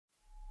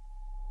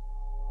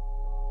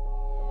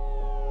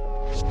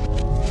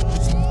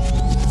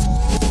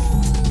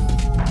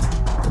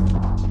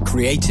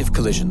Creative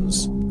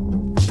Collisions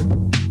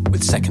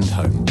with Second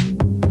Home.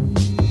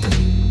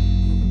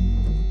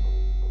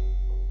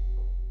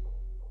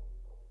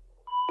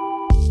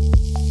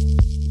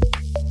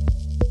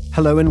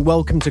 Hello and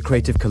welcome to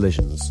Creative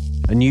Collisions,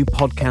 a new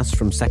podcast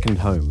from Second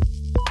Home,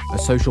 a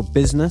social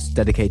business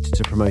dedicated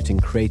to promoting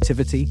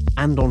creativity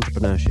and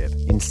entrepreneurship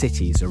in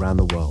cities around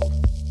the world.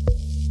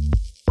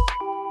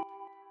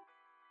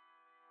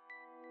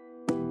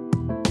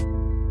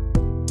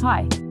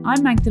 Hi,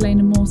 I'm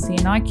Magdalena Morsey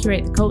and I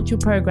curate the cultural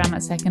programme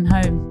at Second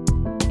Home.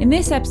 In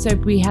this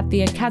episode, we have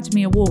the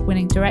Academy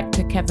Award-winning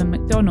director Kevin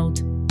Macdonald.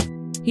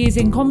 He is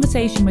in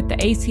conversation with the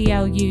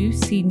ACLU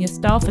senior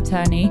staff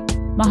attorney,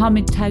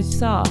 Mohammed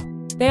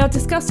Tajsar. They are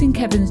discussing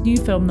Kevin's new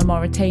film, The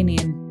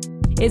Mauritanian.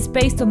 It's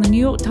based on the New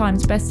York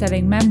Times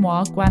best-selling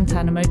memoir,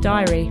 Guantanamo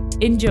Diary.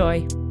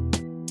 Enjoy.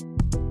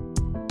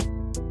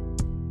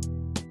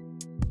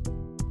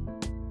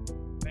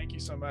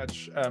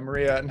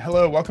 Maria, and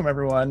hello, welcome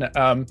everyone.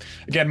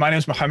 Again, my name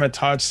is Mohammed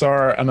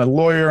Tajsar. I'm a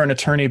lawyer and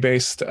attorney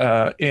based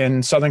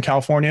in Southern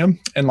California,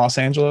 in Los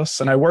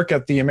Angeles, and I work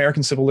at the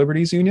American Civil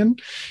Liberties Union,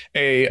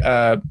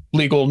 a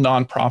legal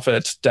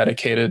nonprofit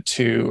dedicated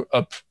to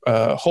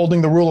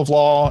holding the rule of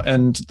law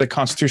and the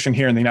Constitution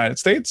here in the United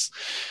States.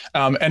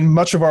 And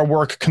much of our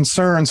work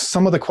concerns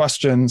some of the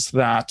questions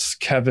that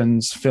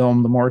Kevin's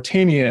film, The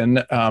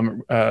Mauritanian,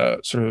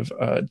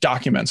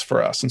 documents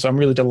for us. And so I'm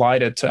really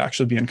delighted to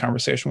actually be in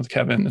conversation with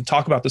Kevin and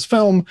talk about this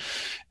film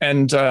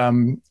and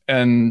some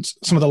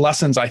of the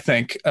lessons I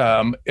think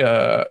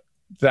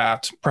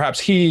that perhaps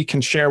he can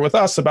share with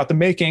us about the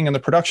making and the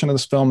production of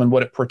this film and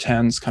what it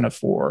portends kind of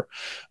for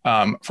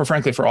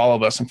frankly, for all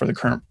of us and for the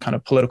current kind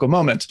of political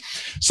moment.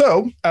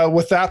 So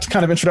with that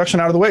kind of introduction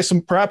out of the way, so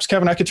perhaps,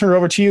 Kevin, I could turn it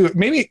over to you.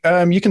 Maybe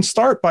you can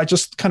start by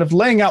just kind of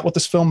laying out what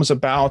this film is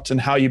about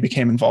and how you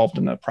became involved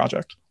in the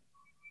project.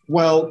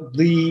 Well,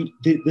 the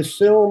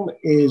film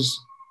is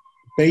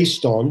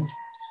based on,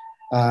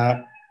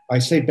 I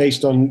say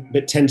based on a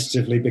bit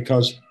tentatively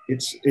because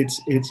it's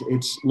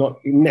not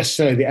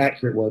necessarily the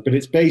accurate word, but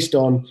it's based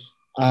on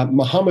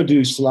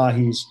Mahamadou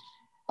Slahi's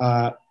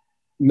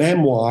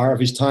memoir of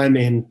his time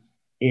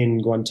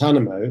in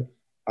Guantanamo,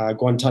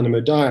 Guantanamo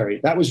Diary.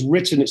 That was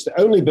written, it's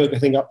the only book I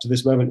think up to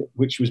this moment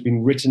which was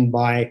being written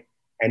by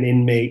an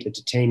inmate, a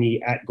detainee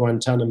at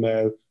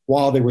Guantanamo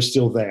while they were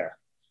still there.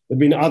 There've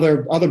been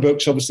other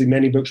books, obviously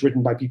many books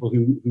written by people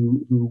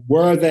who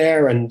were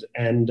there and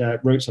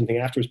wrote something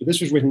afterwards. But this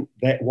was written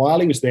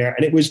while he was there,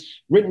 and it was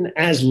written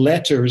as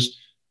letters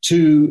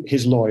to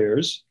his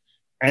lawyers,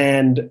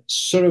 and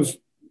sort of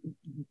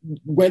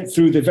went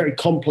through the very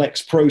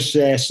complex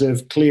process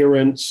of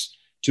clearance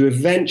to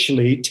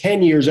eventually,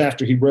 10 years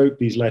after he wrote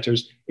these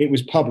letters, it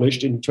was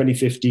published in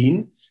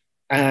 2015.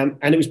 And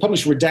it was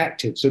published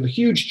redacted. So the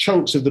huge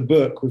chunks of the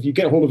book, if you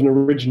get hold of an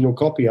original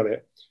copy of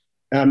it,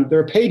 there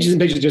are pages and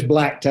pages just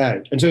blacked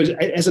out. And so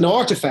as an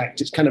artifact,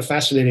 it's kind of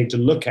fascinating to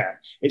look at.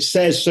 It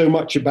says so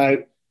much about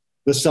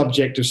the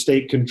subject of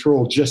state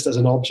control just as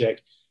an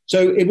object.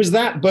 So it was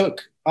that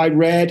book I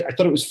read. I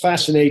thought it was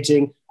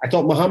fascinating. I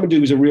thought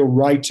Mahamadou was a real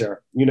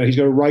writer. You know, he's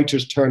got a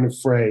writer's turn of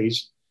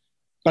phrase.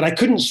 But I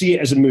couldn't see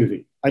it as a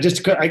movie. I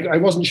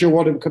wasn't sure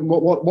what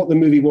the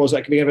movie was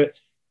that could be of it.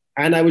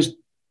 And it was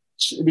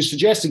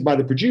suggested by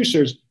the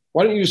producers,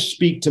 why don't you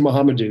speak to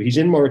Mahamadou? He's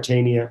in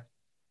Mauritania.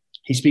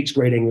 He speaks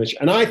great English.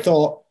 And I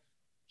thought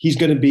he's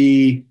going to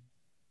be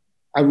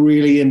a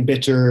really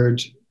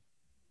embittered,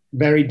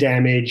 very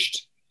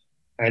damaged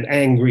and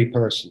angry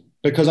person,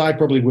 because I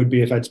probably would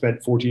be if I'd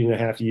spent 14 and a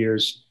half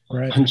years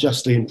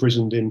unjustly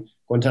imprisoned in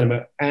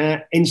Guantanamo.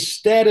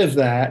 Instead of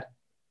that,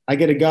 I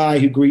get a guy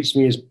who greets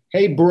me as,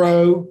 "Hey,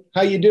 bro,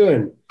 how you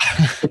doing?"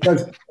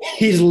 Because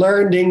he's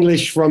learned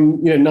English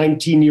from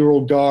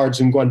 19-year-old guards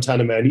in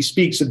Guantanamo, and he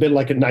speaks a bit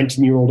like a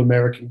 19-year-old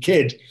American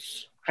kid.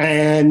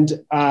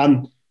 And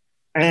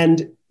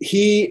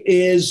he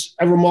is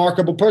a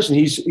remarkable person.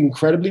 He's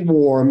incredibly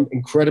warm,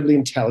 incredibly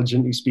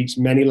intelligent. He speaks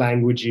many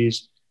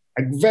languages,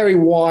 a very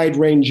wide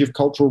range of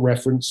cultural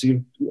reference.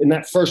 In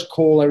that first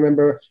call, I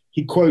remember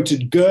he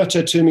quoted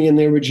Goethe to me in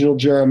the original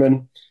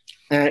German.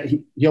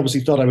 He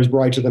obviously thought I was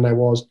brighter than I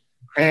was.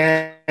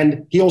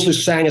 And he also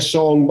sang a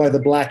song by the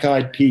Black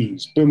Eyed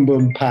Peas, Boom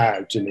Boom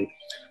Pow, to me.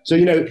 So,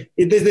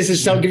 this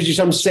is gives you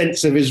some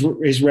sense of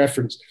his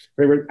reference.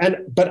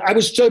 But I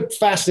was so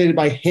fascinated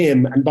by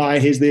him and by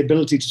the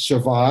ability to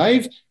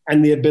survive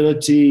and the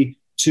ability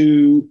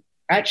to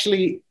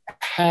actually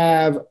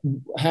have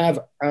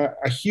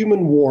a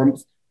human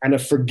warmth and a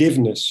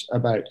forgiveness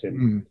about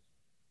him.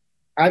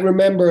 I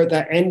remember at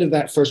the end of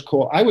that first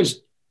call, I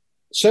was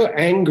so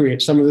angry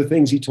at some of the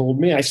things he told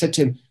me. I said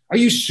to him, "Are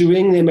you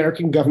suing the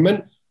American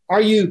government?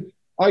 Are you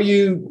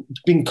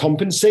being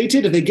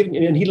compensated? Are they giving?"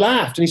 And he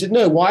laughed and he said,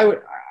 "No, why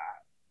would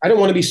I don't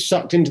want to be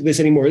sucked into this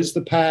anymore. It's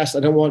the past. I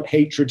don't want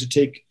hatred to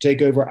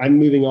take over. I'm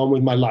moving on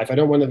with my life. I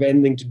don't want to have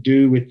anything to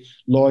do with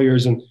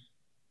lawyers, and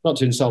not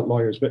to insult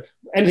lawyers, but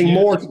anything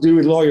more to do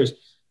with lawyers."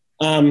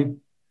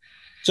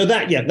 So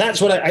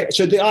that's what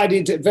so the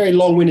idea, very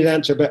long-winded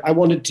answer, but I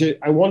wanted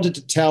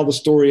to tell the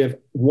story of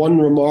one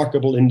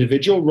remarkable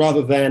individual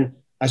rather than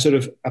a sort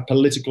of a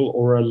political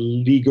or a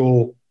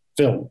legal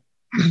film.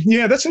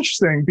 Yeah, that's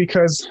interesting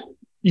because,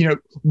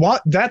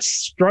 what that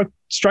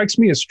strikes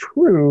me as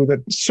true,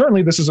 that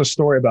certainly this is a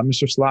story about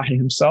Mr. Slahi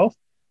himself.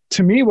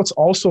 To me, what's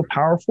also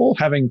powerful,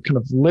 having kind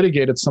of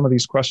litigated some of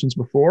these questions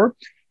before,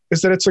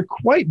 is that it's a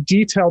quite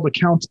detailed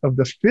account of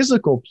the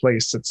physical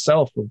place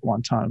itself of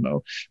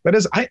Guantanamo. That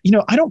is, I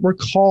don't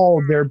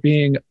recall there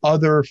being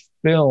other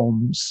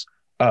films,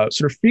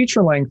 sort of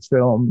feature-length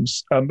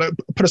films,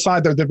 put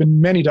aside, there have been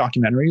many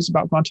documentaries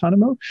about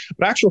Guantanamo,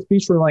 but actual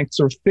feature-length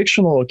sort of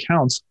fictional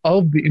accounts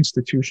of the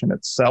institution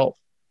itself.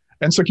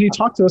 And so can you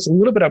talk to us a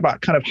little bit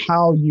about kind of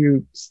how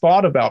you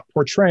thought about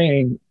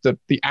portraying the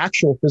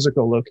actual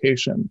physical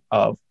location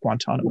of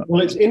Guantanamo?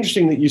 Well, it's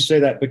interesting that you say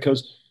that,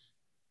 because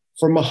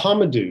for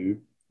Mahamadou,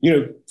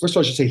 first of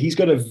all, I should say he's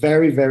got a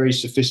very, very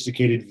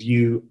sophisticated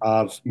view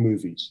of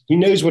movies. He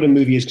knows what a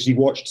movie is because he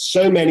watched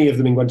so many of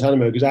them in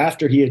Guantanamo, because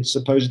after he had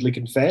supposedly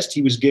confessed,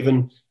 he was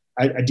given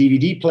a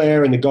DVD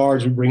player and the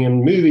guards would bring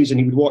in movies and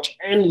he would watch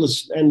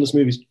endless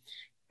movies.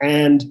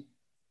 And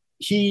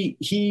he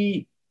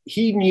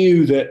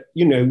knew that,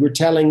 we're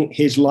telling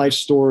his life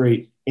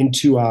story in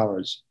 2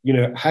 hours.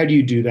 How do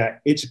you do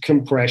that? It's a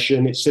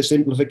compression, it's a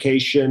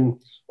simplification,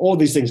 all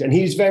these things. And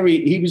he was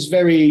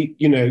very,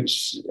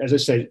 as I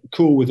said,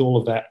 cool with all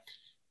of that.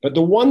 But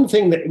the one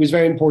thing that was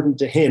very important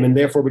to him, and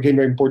therefore became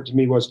very important to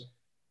me, was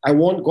I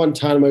want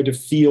Guantanamo to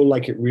feel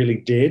like it really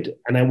did.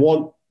 And I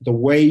want the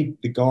way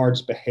the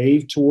guards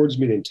behaved towards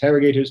me, the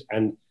interrogators,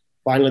 and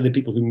finally the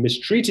people who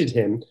mistreated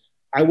him.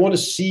 I want to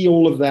see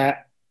all of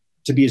that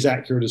to be as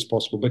accurate as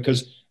possible,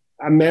 because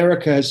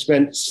America has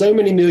spent so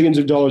many millions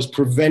of dollars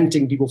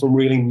preventing people from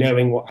really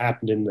knowing what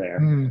happened in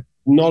there,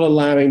 not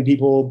allowing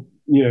people,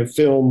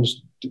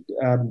 films,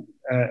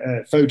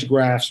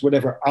 photographs,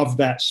 whatever, of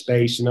that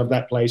space and of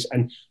that place.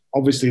 And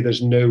obviously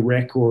there's no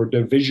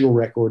visual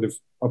record of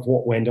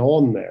what went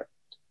on there,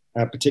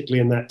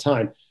 particularly in that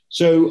time.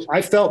 So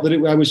I felt that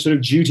I was sort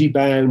of duty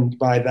bound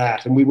by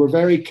that. And we were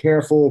very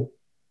careful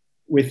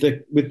with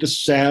the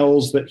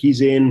cells that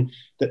he's in,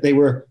 that they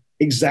were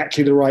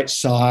exactly the right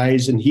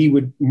size, and he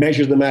would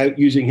measure them out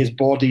using his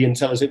body and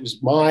tell us it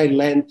was my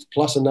length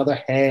plus another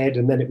head,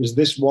 and then it was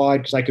this wide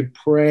because I could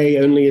pray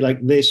only like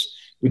this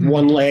with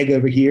one leg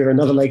over here,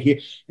 another leg here.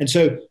 And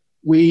so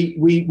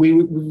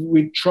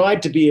we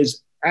tried to be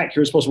as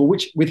accurate as possible,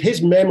 which with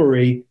his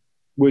memory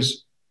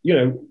was,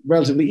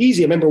 relatively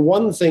easy. I remember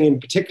one thing in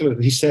particular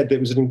that he said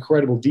that was an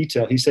incredible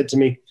detail. He said to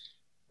me,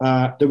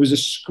 there was a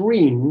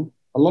screen.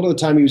 A lot of the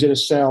time he was in a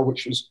cell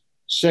which was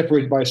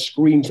separated by a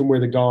screen from where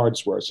the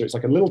guards were. So it's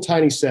like a little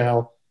tiny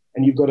cell,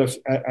 and you've got a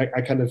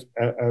kind of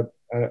a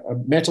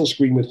metal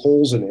screen with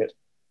holes in it,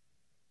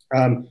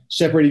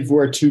 separated from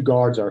where two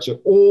guards are. So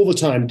all the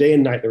time, day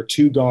and night, there are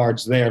two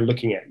guards there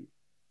looking at you.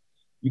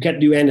 You can't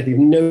do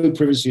anything, no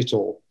privacy at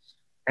all.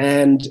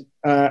 And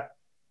I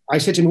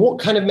said to him, what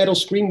kind of metal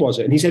screen was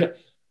it? And he said,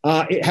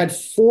 it had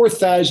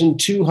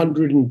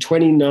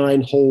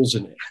 4,229 holes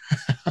in it,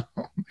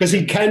 because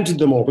he counted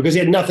them all, because he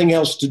had nothing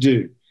else to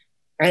do.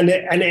 And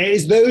it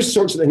is those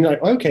sorts of things, like,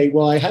 okay,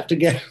 well, I have to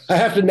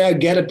now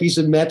get a piece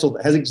of metal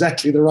that has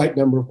exactly the right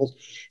number of holes.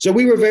 So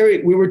we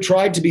were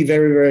tried to be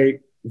very, very,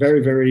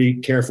 very, very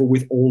careful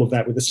with all of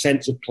that, with a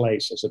sense of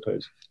place, I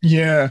suppose.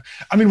 Yeah.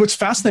 I mean, what's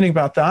fascinating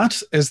about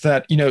that is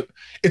that,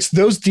 it's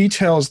those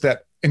details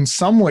that in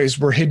some ways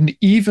were hidden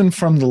even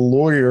from the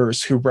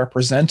lawyers who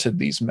represented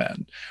these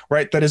men,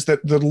 right? That is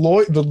that the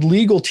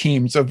legal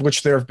teams, of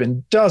which there have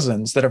been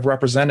dozens that have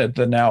represented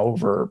the now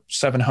over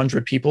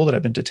 700 people that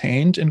have been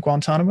detained in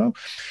Guantanamo,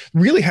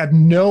 really had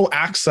no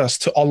access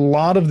to a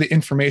lot of the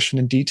information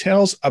and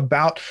details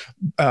about,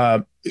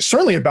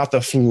 certainly about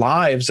the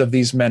lives of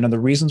these men and the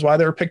reasons why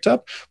they were picked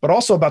up, but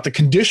also about the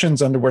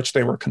conditions under which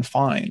they were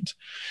confined.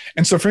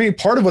 And so for me,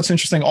 part of what's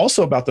interesting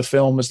also about the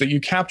film is that you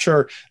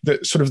capture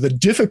the sort of the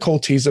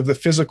difficulties of the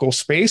physical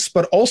space,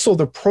 but also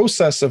the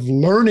process of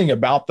learning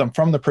about them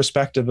from the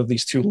perspective of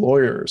these two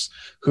lawyers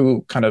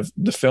who kind of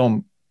the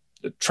film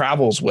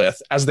travels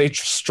with as they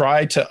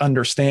try to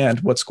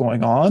understand what's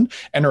going on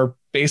and are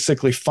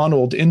basically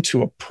funneled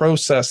into a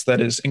process that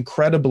is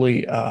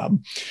incredibly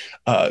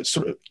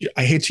sort of,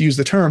 I hate to use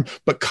the term,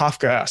 but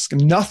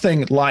Kafkaesque.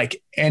 Nothing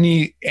like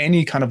any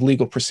kind of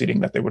legal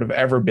proceeding that they would have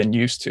ever been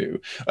used to,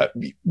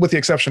 with the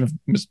exception of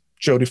Ms.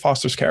 Jodie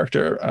Foster's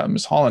character,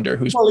 Ms. Hollander,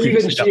 who's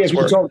even she, if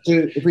we talk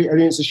to, I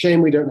mean, it's a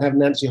shame we don't have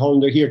Nancy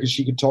Hollander here, because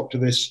she could talk to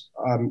this,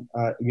 in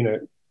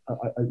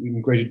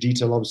greater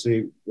detail,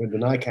 obviously,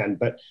 than I can,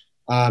 but.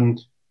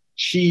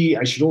 She,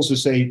 I should also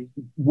say,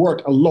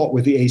 worked a lot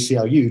with the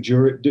ACLU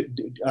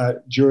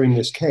during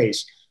this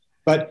case.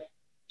 But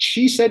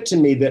she said to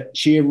me that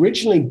she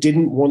originally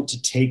didn't want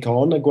to take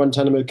on a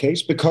Guantanamo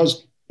case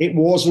because it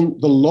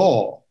wasn't the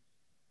law.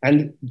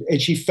 And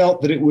she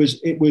felt that it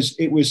was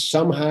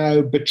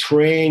somehow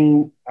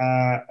betraying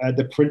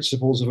the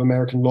principles of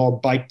American law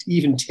by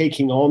even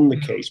taking on the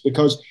case,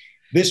 because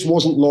this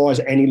wasn't law as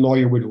any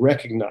lawyer would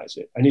recognize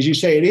it. And as you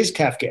say, it is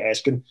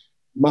Kafkaesque. And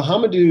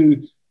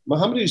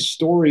Mahamadou's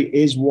story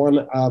is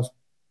one of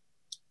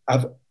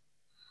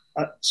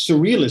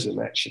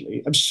surrealism,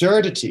 actually,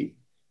 absurdity.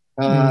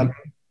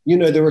 You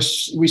know,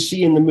 we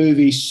see in the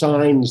movie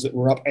signs that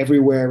were up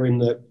everywhere in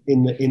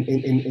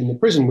the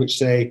prison, which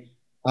say,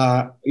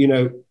 you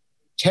know,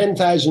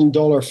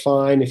 $10,000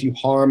 fine if you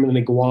harm an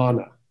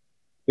iguana,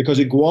 because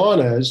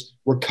iguanas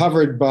were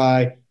covered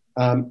by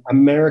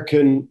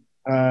American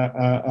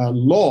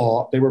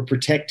law. They were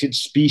protected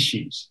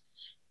species.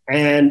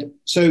 And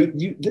so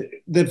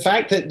the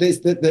fact that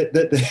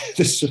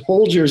the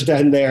soldiers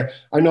down there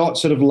are not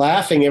sort of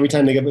laughing every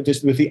time they get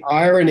with the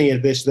irony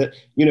of this, that,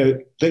 you know,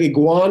 the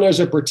iguanas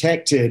are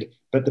protected,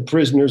 but the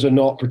prisoners are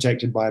not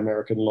protected by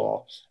American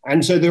law.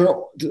 And so there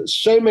are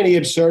so many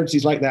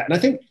absurdities like that. And I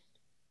think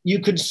you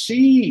can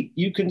see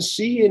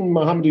in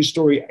Mohamedou's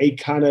story a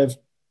kind of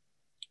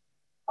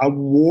a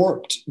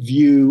warped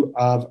view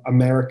of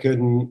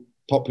American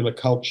popular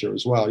culture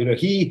as well. You know,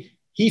 he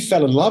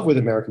fell in love with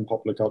American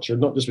popular culture,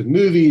 not just with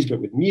movies,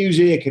 but with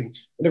music and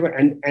whatever.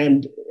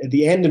 And at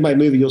the end of my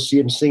movie, you'll see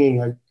him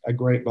singing a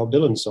great Bob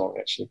Dylan song,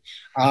 actually.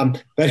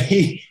 But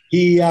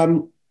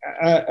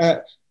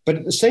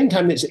at the same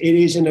time, it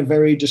is in a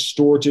very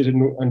distorted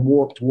and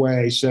warped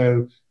way.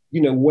 So,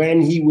 you know, when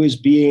he was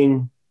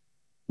being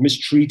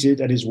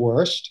mistreated at his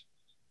worst,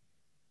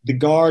 the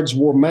guards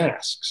wore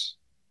masks.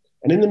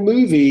 And in the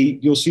movie,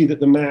 you'll see that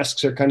the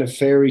masks are kind of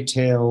fairy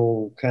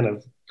tale kind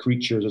of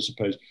creatures, I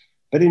suppose.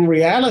 But in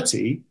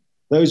reality,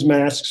 those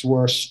masks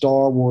were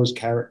Star Wars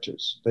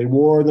characters. They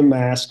wore the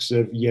masks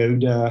of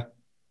Yoda,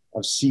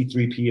 of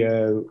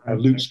C-3PO, of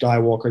Luke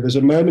Skywalker. There's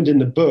a moment in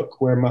the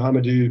book where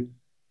Mohamedou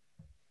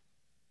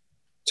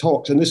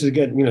talks, and this is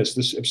again, you know, it's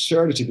this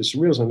absurdity, this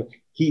surrealism.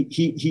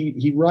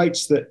 He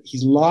writes that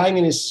he's lying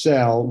in his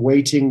cell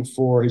waiting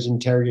for his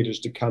interrogators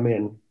to come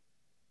in,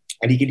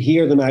 and he can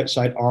hear them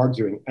outside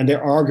arguing, and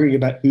they're arguing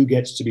about who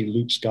gets to be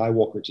Luke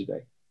Skywalker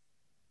today.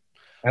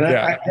 And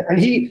and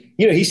he,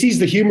 you know, he sees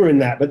the humor in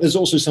that, but there's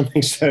also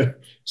something so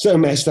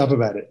messed up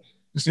about it.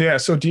 Yeah,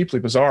 so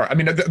deeply bizarre. I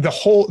mean,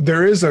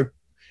 there is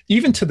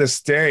even to this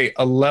day,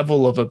 a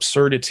level of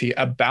absurdity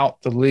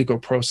about the legal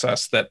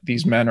process that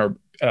these men are,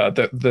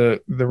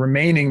 the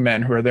remaining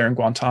men who are there in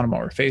Guantanamo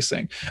are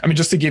facing. I mean,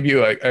 just to give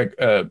you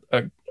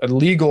a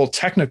legal,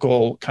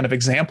 technical kind of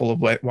example of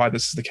why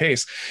this is the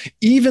case,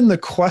 even the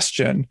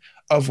question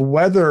of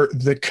whether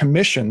the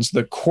commissions,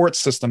 the court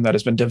system that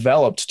has been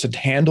developed to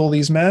handle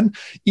these men,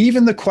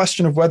 even the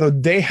question of whether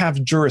they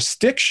have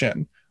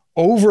jurisdiction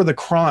over the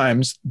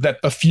crimes that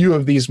a few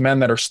of these men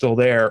that are still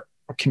there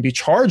can be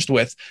charged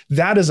with,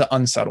 that is an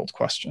unsettled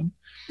question.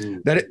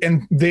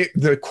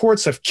 The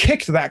courts have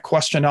kicked that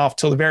question off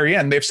till the very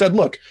end. They've said,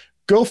 look,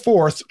 go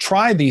forth,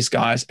 try these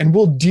guys, and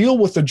we'll deal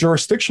with the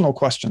jurisdictional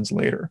questions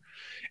later.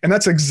 And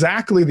that's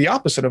exactly the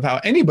opposite of how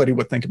anybody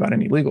would think about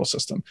any legal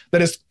system.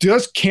 That is,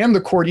 can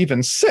the court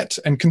even sit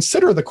and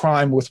consider the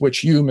crime with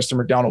which you, Mr.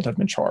 McDonald, have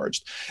been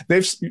charged?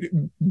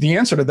 The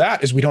answer to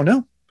that is we don't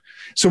know.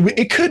 So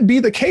it could be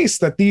the case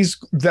that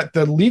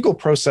the legal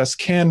process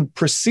can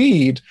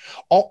proceed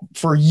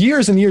for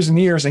years and years and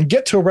years and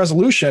get to a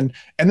resolution,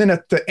 and then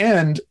at the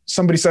end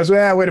somebody says,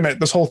 "Well, wait a minute,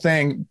 this whole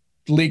thing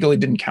legally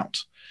didn't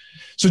count."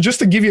 So just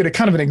to give you a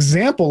kind of an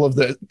example of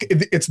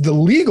it's the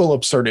legal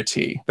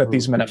absurdity that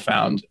these men have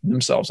found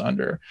themselves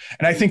under.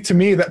 And I think to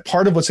me that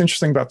part of what's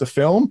interesting about the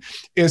film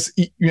is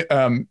it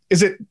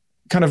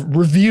kind of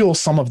reveals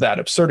some of that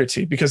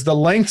absurdity, because the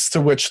lengths to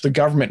which the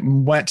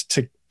government went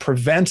to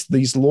prevent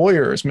these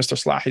lawyers, Mr.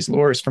 Slahi's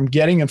lawyers, from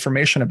getting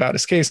information about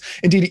his case.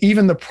 Indeed,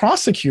 even the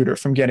prosecutor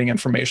from getting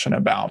information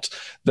about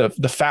the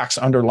facts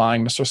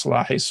underlying Mr.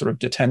 Slahi's sort of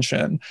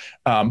detention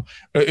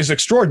is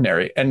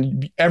extraordinary.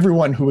 And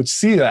everyone who would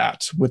see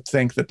that would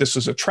think that this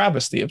is a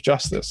travesty of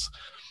justice.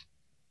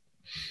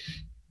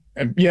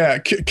 And yeah,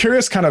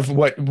 curious kind of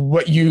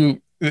what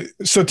you...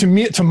 So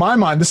to my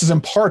mind, this is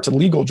in part a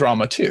legal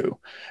drama too.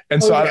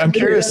 And so I'm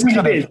curious.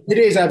 It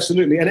is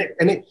absolutely. And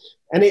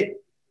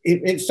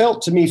it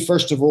felt to me,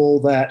 first of all,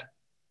 that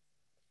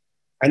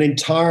an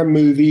entire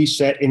movie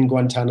set in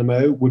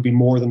Guantanamo would be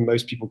more than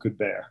most people could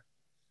bear.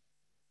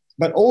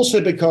 But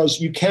also because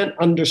you can't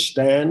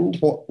understand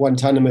what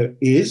Guantanamo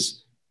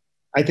is,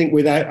 I think,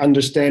 without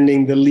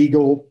understanding the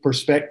legal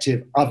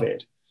perspective of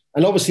it.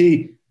 And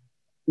obviously,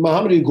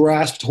 Mohamedou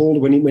grasped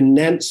hold when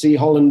Nancy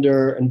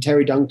Hollander and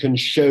Terry Duncan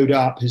showed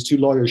up, his two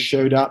lawyers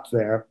showed up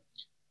there.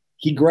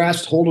 He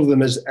grasped hold of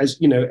them as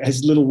you know,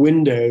 his little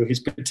window, his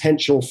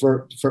potential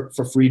for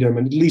freedom,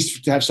 and at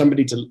least to have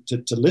somebody to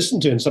listen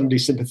to, and somebody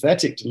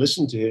sympathetic to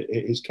listen to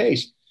his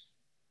case.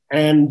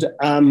 And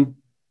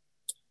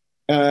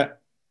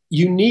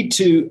you need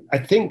to, I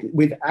think,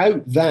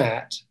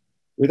 without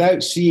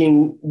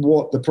seeing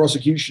what the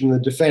prosecution and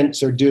the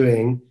defense are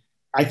doing,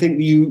 I think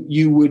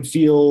you would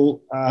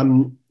feel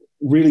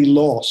really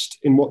lost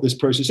in what this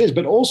process is.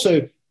 But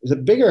also, there's a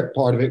bigger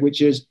part of it,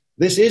 which is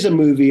this is a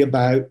movie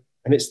about,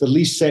 and it's the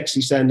least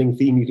sexy sounding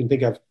theme you can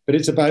think of, but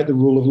it's about the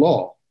rule of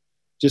law,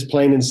 just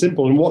plain and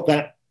simple, and what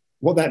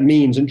that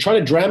means. And trying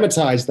to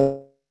dramatize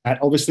that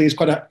obviously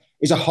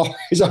is a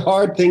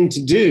hard thing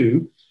to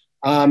do.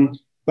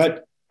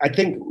 But I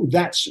think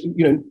that's,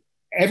 you know,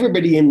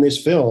 everybody in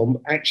this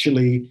film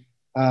actually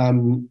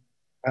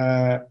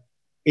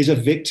is a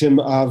victim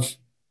of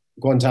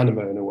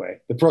Guantanamo in a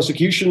way. The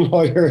prosecution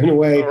lawyer in a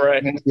way,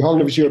 right. Nancy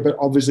Hollander for sure, but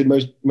obviously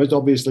most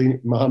obviously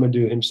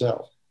Mahamadou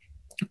himself.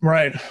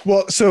 Right.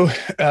 Well, so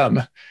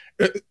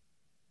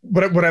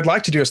what I'd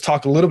like to do is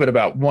talk a little bit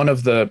about one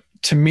of the,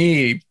 to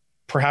me,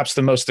 perhaps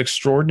the most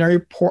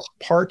extraordinary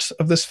part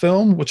of this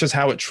film, which is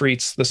how it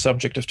treats the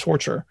subject of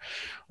torture.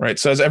 Right.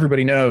 So as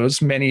everybody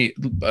knows, many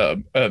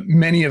of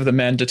the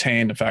men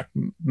detained, in fact,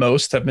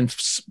 most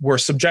were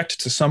subjected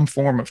to some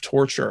form of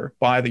torture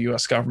by the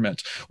U.S.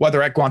 government,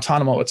 whether at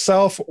Guantanamo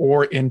itself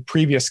or in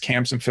previous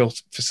camps and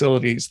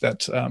facilities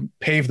that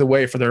paved the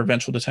way for their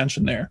eventual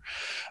detention there.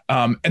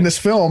 And this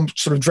film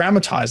sort of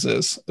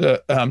dramatizes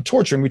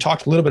torture. And we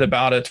talked a little bit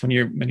about it when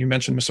you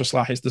mentioned Mr.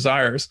 Slahi's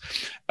Desires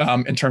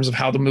in terms of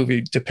how the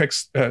movie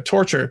depicts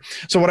torture.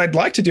 So what I'd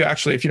like to do,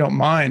 actually, if you don't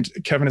mind,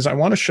 Kevin, is I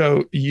want to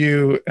show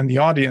you and the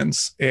audience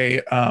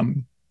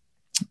an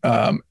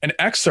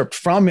excerpt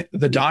from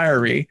the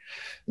diary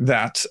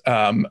that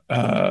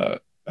Mr.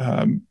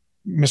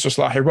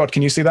 Slahi wrote.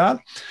 Can you see that?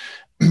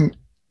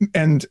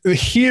 And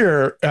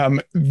here,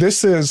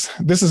 this is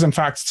in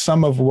fact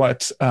some of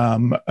what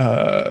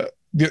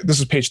this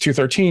is page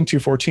 213,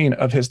 214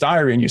 of his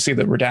diary, and you see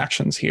the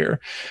redactions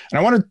here. And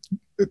I want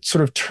to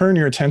sort of turn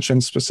your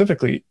attention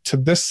specifically to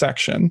this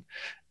section,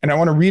 and I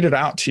want to read it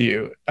out to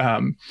you.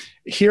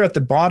 Here at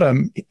the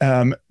bottom,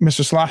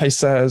 Mr. Slahi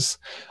says,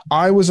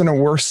 "I was in a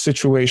worse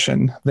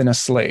situation than a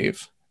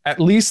slave. At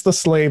least the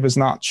slave is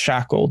not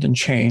shackled in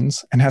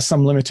chains and has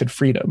some limited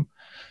freedom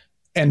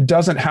and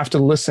doesn't have to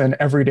listen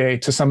every day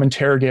to some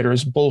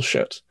interrogator's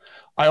bullshit.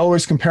 I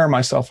always compare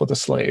myself with a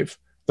slave.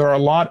 There are a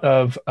lot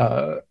of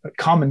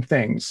common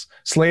things.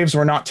 Slaves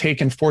were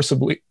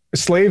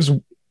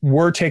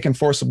taken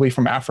forcibly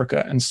from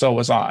Africa, and so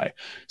was I.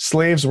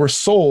 Slaves were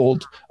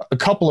sold a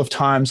couple of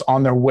times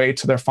on their way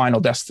to their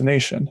final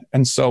destination,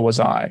 and so was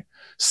I.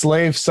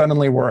 Slaves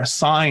suddenly were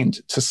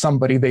assigned to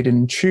somebody they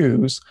didn't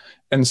choose,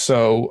 and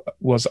so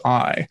was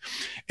I."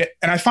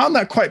 And I found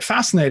that quite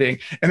fascinating.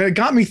 And it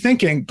got me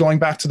thinking, going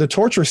back to the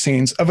torture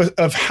scenes,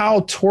 of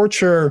how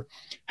torture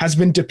has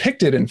been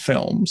depicted in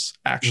films,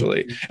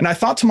 actually. Mm-hmm. And I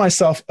thought to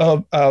myself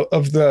of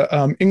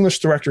the English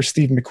director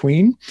Steve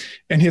McQueen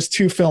and his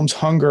two films,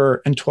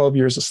 Hunger and 12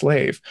 Years a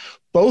Slave,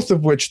 both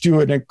of which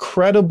do an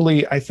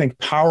incredibly, I think,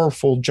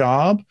 powerful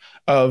job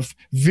of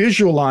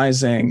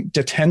visualizing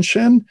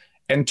detention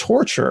and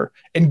torture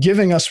and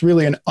giving us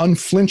really an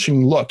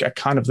unflinching look at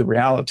kind of the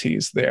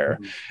realities there.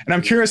 Mm-hmm. And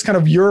I'm curious kind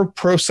of your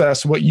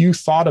process, what you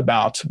thought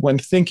about when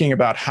thinking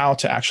about how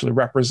to actually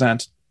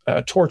represent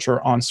torture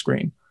on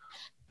screen.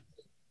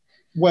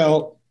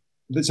 Well,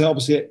 that's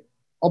obviously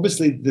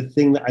the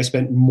thing that I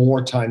spent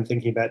more time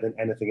thinking about than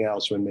anything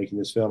else when making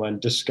this film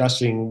and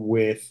discussing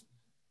with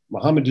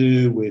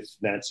Mahamadou, with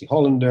Nancy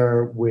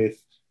Hollander,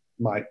 with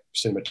my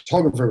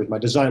cinematographer, with my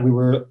design. We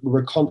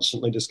were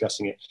constantly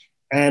discussing it.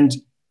 And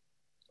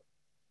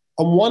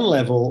on one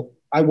level,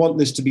 I want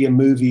this to be a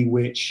movie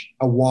which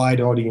a wide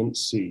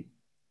audience see.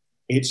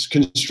 It's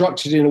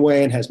constructed in a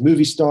way and has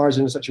movie stars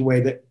in such a way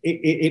that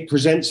it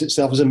presents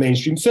itself as a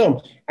mainstream film.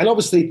 And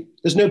obviously,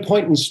 there's no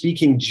point in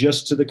speaking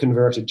just to the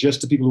converted, just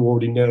to people who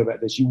already know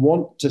about this. You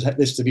want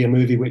this to be a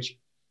movie which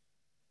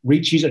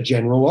reaches a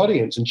general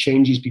audience and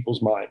changes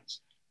people's minds.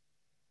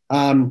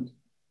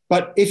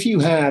 But if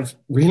you have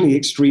really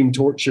extreme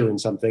torture in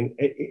something,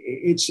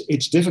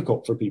 it's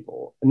difficult for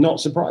people. And not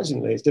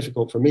surprisingly, it's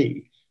difficult for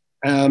me.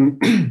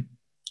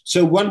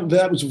 So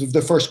that was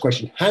the first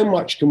question: how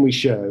much can we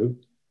show?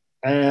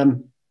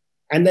 And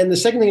then the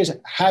second thing is,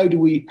 how do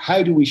we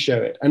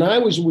show it? And I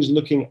was always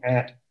looking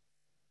at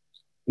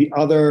the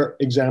other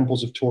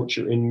examples of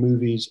torture in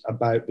movies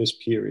about this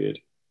period.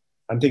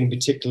 I'm thinking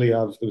particularly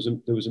of,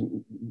 there was a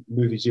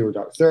movie, Zero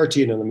Dark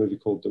 30, and another movie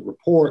called The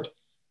Report.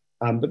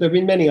 But there have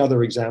been many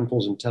other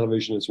examples in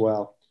television as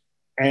well.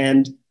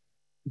 And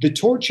the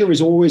torture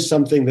is always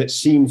something that's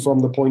seen from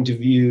the point of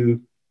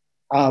view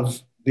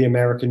of the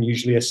American,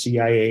 usually a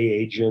CIA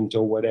agent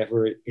or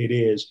whatever it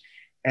is.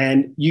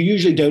 And you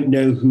usually don't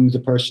know who the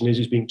person is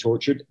who's being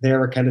tortured.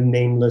 They're a kind of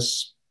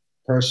nameless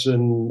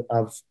person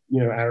of,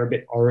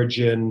 Arabic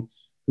origin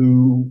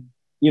who,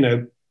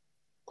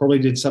 probably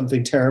did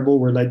something terrible,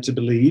 we're led to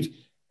believe.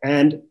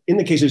 And in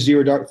the case of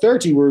Zero Dark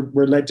 30,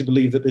 we're led to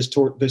believe that this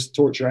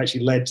torture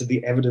actually led to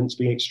the evidence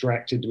being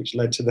extracted, which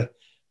led to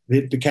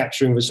the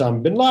capturing of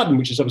Osama bin Laden,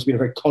 which has obviously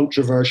been a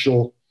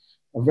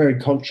very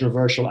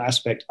controversial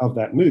aspect of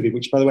that movie,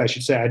 which, by the way, I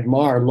should say I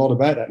admire a lot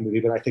about that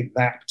movie, but I think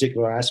that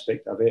particular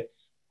aspect of it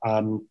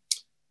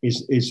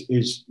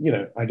is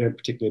I don't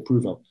particularly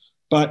approve of.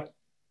 But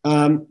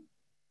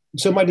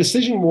so my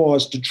decision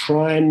was to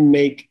try and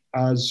make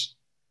us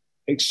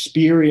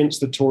experience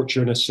the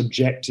torture in a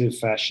subjective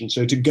fashion.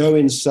 So to go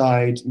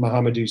inside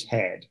Mahamadou's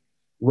head,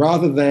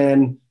 rather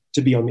than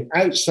to be on the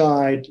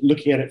outside,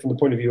 looking at it from the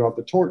point of view of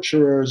the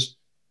torturers.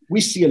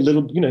 We see a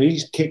little,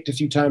 he's kicked a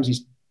few times,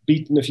 he's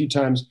beaten a few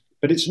times,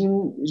 but it's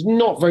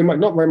not very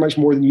much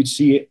more than you'd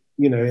see it,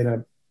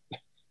 in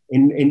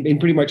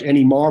pretty much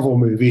any Marvel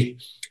movie.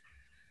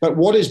 But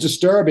what is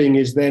disturbing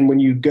is then when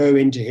you go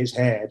into his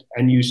head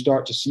and you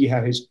start to see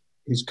how his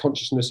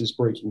consciousness is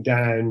breaking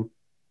down,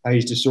 how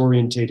he's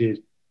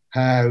disorientated,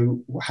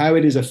 how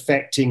it is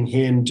affecting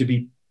him to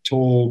be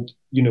told,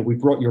 we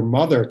brought your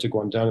mother to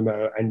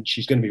Guantanamo and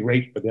she's going to be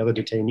raped by the other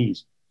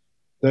detainees.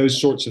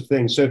 Those sorts of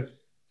things. So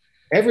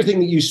everything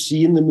that you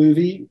see in the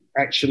movie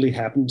actually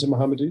happened to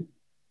Mahamadou,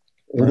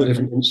 all the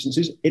different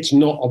instances. It's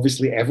not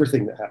obviously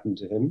everything that happened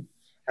to him.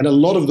 And a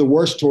lot of the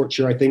worst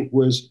torture, I think,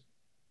 was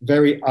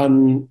very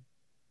hard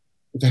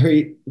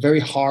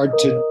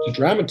to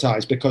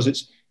dramatize, because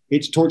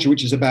it's torture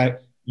which is about,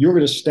 you're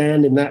going to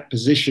stand in that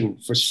position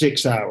for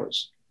 6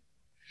 hours.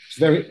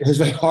 It's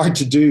very hard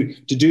to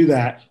do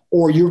that,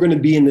 or you're going to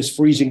be in this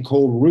freezing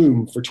cold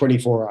room for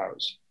 24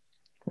 hours.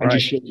 And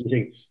just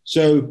shaking.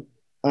 So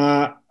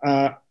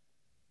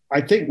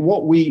I think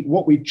what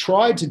we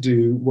tried to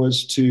do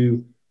was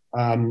to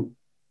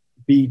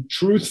be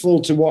truthful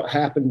to what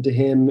happened to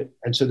him,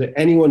 and so that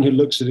anyone who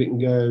looks at it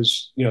and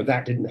goes,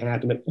 that didn't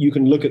happen, you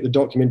can look at the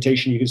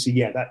documentation, you can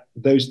see,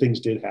 those things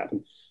did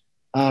happen.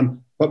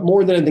 But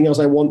more than anything else,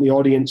 I want the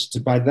audience to,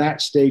 by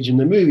that stage in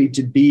the movie,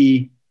 to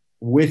be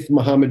with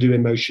Mahamadou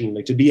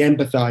emotionally, to be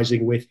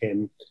empathizing with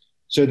him,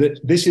 so that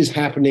this is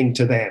happening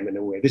to them in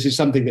a way. This is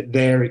something that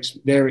they're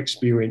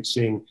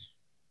experiencing,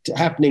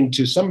 happening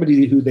to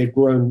somebody who they've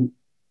grown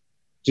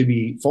to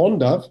be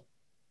fond of,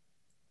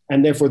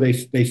 and therefore they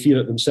feel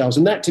it themselves.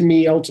 And that, to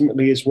me,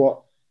 ultimately is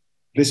what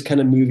this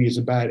kind of movie is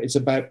about. It's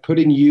about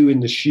putting you in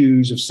the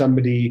shoes of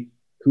somebody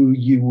who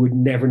you would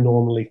never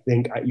normally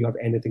think you have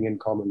anything in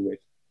common with.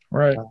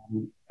 Right.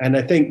 And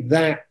I think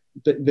that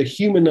the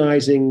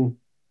humanizing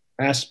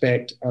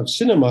aspect of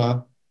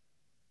cinema,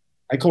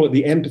 I call it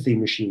the empathy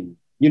machine,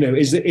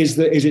 is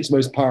its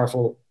most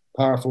powerful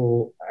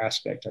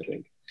aspect, I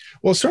think.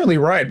 Well, certainly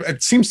right.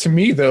 It seems to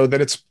me, though, that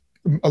it's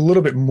a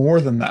little bit more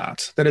than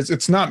that. That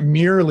it's not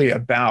merely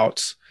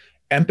about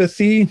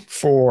empathy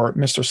for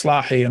Mr.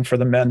 Slahi and for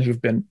the men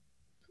who've been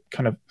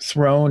kind of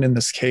thrown in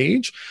this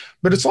cage,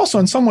 but it's also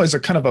in some ways a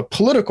kind of a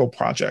political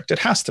project. It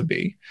has to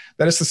be.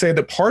 That is to say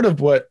that part of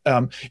what,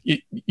 where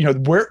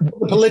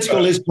the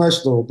political is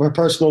personal, but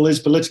personal is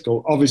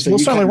political. Obviously, well,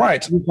 certainly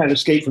right. You can't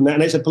escape from that,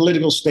 and it's a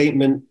political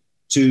statement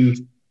to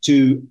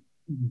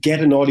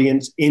get an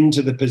audience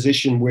into the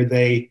position where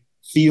they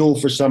feel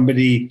for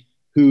somebody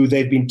who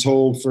they've been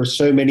told for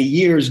so many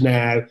years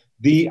now,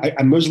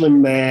 a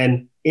Muslim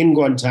man in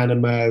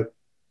Guantanamo,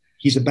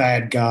 he's a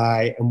bad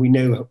guy, and we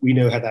know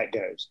how that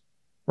goes.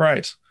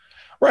 Right,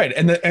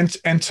 and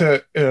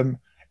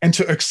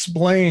to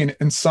explain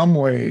in some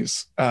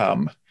ways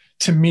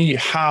to me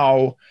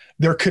how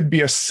there could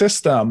be a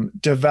system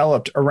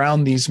developed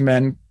around these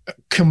men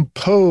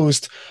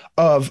composed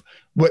of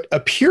what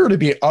appear to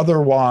be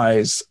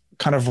otherwise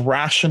kind of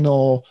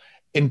rational,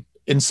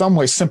 in some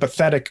ways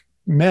sympathetic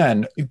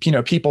men,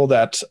 people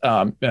that,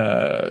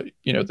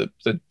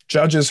 the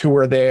judges who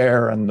were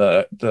there and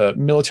the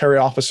military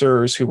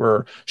officers who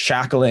were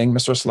shackling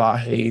Mr.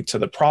 Slahi, to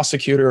the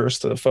prosecutors,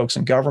 to the folks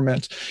in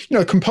government,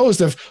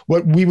 composed of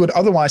what we would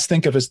otherwise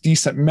think of as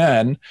decent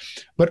men,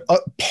 but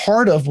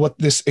part of what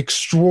this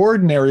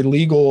extraordinary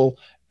legal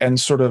and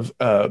sort of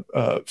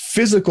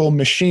physical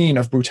machine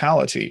of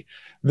brutality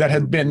that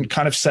had been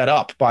kind of set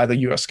up by the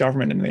U.S.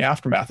 government in the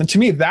aftermath. And to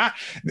me, that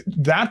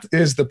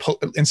is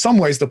in some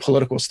ways the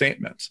political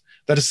statement.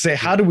 That is to say,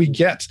 how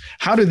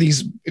do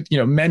these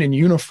men in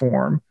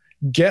uniform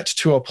get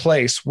to a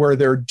place where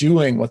they're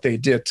doing what they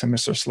did to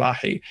Mr.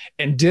 Slahi,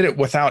 and did it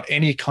without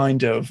any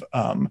kind of,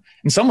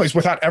 in some ways,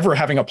 without ever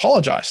having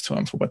apologized to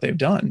him for what they've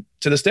done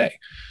to this day.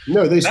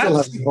 No, they still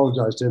haven't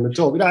apologized to him at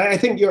all. But I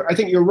think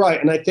you're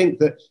right, and I think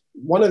that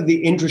one of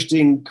the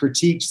interesting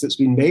critiques that's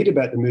been made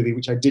about the movie,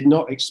 which I did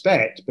not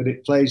expect, but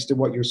it plays to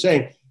what you're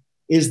saying,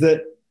 is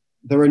that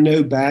there are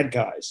no bad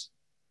guys.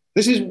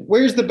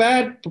 Where's the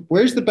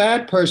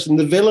bad person,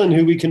 the villain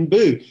who we can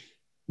boo?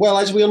 Well,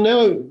 as we all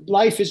know,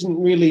 life isn't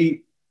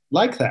really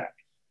like that.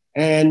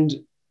 And,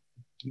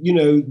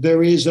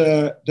 there is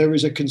a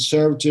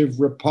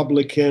conservative,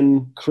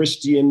 Republican,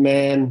 Christian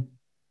man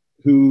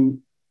who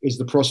is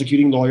the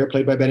prosecuting lawyer,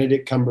 played by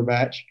Benedict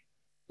Cumberbatch,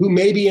 who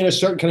maybe in a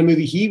certain kind of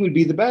movie, he would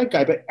be the bad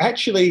guy. But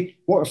actually,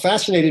 what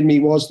fascinated me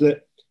was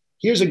that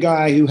here's a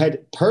guy who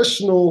had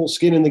personal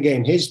skin in the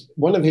game.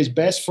 One of his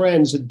best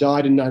friends had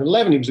died in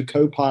 9/11. He was a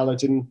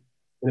co-pilot in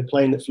a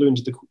plane that flew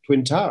into the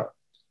Twin Tower,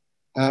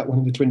 one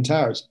of the Twin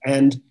Towers.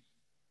 And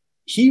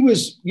he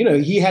was,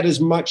 he had as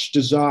much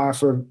desire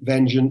for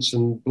vengeance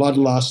and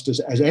bloodlust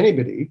as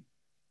anybody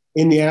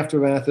in the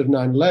aftermath of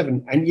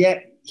 9/11. And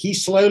yet he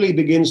slowly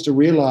begins to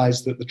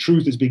realize that the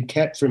truth is being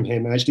kept from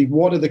him. Actually,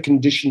 what are the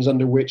conditions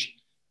under which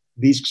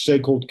these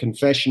so-called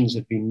confessions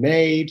have been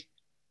made?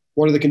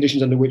 What are the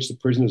conditions under which the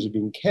prisoners have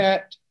been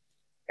kept?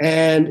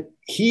 And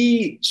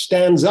he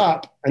stands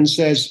up and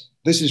says,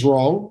 this is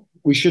wrong.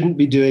 We shouldn't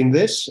be doing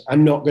this.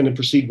 I'm not going to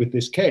proceed with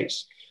this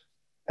case.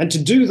 And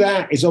to do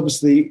that is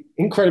obviously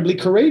incredibly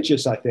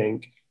courageous, I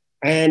think.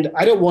 And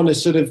I don't want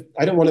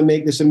to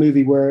make this a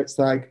movie where it's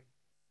like,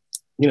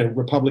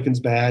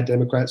 Republicans bad,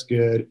 Democrats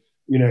good,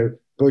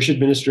 Bush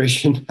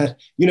administration.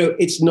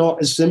 It's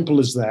not as simple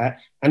as that.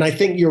 And I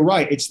think you're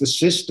right. It's the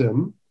system.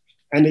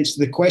 And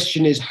the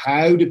question is,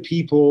 how do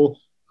people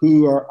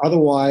who are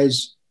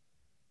otherwise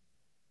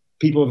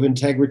people of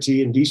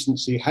integrity and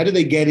decency, how do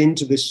they get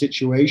into this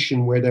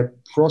situation where they're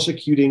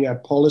prosecuting a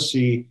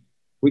policy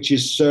which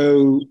is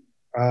so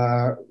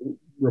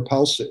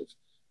repulsive?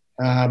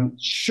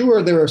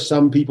 Sure, there are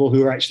some people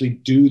who actually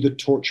do the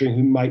torturing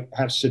who might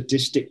have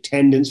sadistic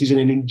tendencies and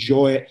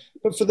enjoy it,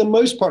 but for the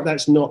most part,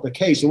 that's not the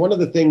case. And one of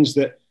the things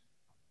that,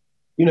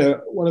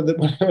 one of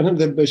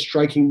the most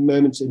striking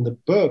moments in the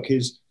book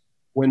is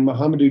when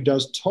Mohamedou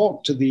does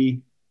talk to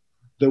the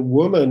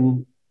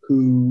woman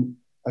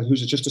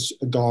who's just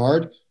a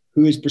guard,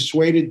 who is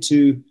persuaded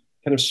to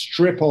kind of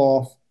strip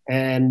off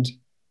and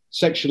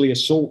sexually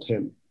assault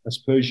him, I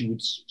suppose you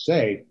would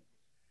say.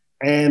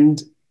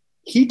 And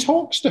he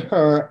talks to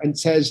her and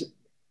says,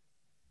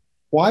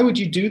 why would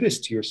you do this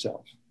to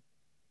yourself?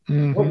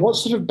 Mm-hmm. What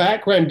sort of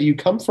background do you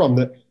come from?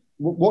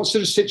 What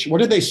sort of situation?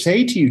 What did they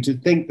say to you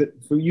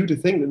for you to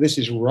think that this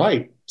is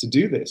right to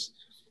do this?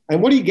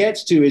 And what he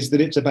gets to is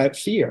that it's about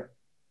fear.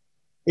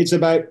 It's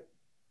about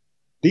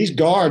these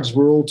guards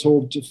were all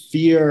told to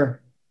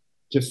fear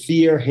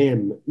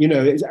him. I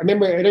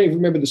don't even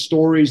remember the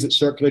stories that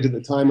circulated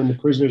at the time when the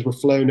prisoners were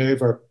flown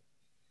over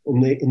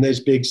in those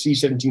big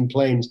C-17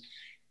 planes.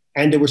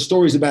 And there were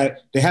stories about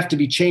they have to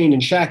be chained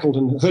and shackled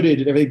and hooded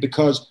and everything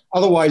because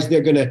otherwise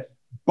they're going to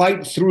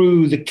bite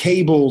through the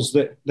cables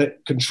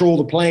that control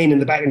the plane in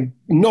the back and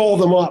gnaw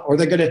them up, or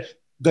they're going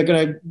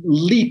to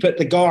leap at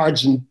the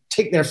guards and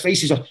take their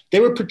faces off. They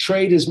were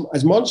portrayed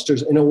as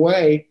monsters in a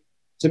way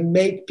to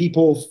make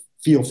people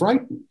feel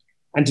frightened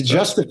and to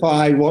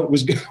justify what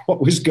was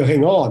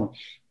going on.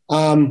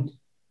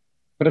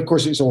 But of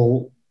course, it's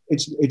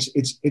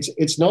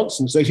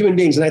nonsense. They're human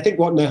beings, and I think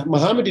what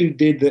Mohamedou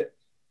did that.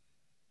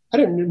 I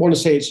don't want to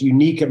say it's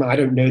unique. I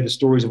don't know the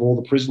stories of all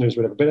the prisoners,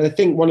 whatever. But I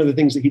think one of the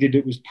things that he did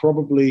that was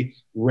probably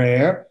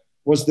rare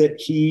was that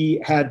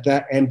he had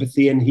that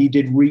empathy and he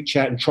did reach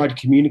out and try to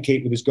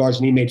communicate with his guards,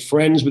 and he made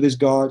friends with his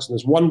guards. And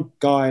there's one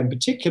guy in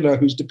particular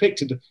who's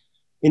depicted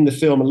in the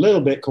film a little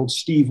bit called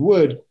Steve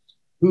Wood,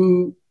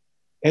 who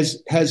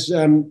he's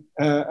now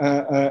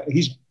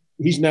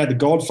the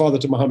godfather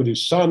to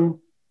Mohamedou's son.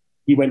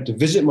 He went to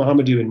visit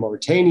Mohamedou in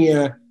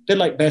Mauritania. They're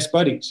like best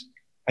buddies.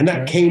 And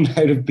that came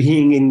out of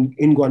being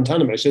in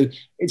Guantanamo. So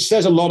it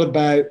says a lot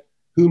about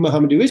who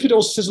Mohamedou is, but it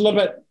also says a lot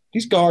about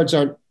these guards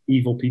aren't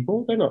evil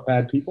people. They're not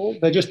bad people.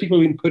 They're just people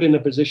who've been put in a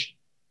position.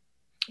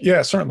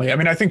 Yeah, certainly.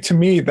 I think to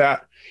me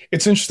that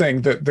it's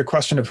interesting that the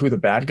question of who the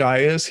bad guy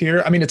is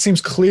here. It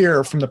seems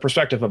clear from the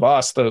perspective of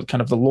us, the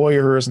kind of the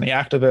lawyers and the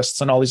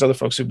activists and all these other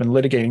folks who've been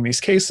litigating these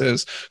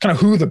cases, kind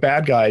of who the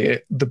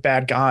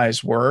bad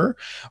guys were.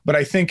 But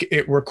I think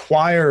it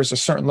requires a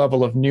certain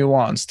level of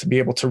nuance to be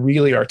able to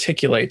really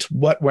articulate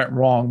what went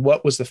wrong,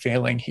 what was the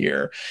failing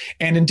here.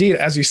 And indeed,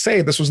 as you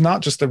say, this was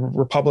not just a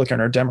Republican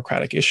or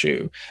Democratic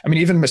issue.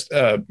 Even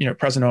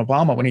President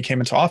Obama, when he came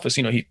into office,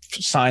 he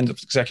signed the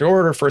executive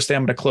order, first day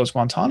I'm going to close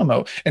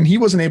Guantanamo, and he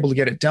wasn't able to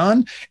get it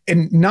done.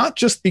 And not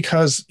just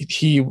because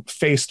he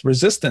faced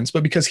resistance,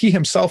 but because he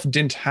himself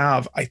didn't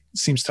have, it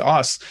seems to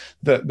us,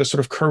 the sort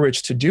of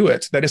courage to do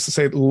it. That is to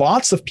say,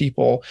 lots of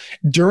people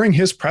during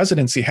his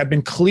presidency had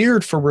been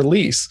cleared for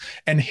release,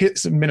 and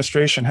his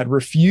administration had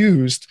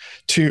refused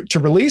to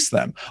release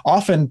them.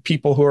 Often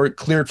people who are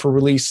cleared for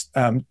release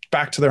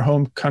back to their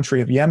home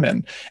country of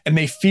Yemen, and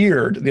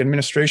the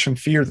administration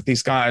feared that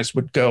these guys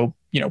would go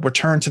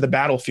return to the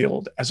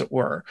battlefield, as it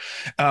were.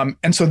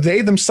 And so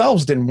they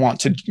themselves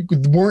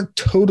weren't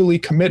totally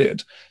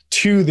committed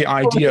to the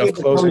idea of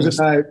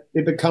closing.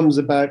 It becomes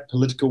about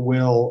political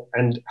will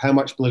and how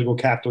much political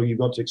capital you've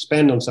got to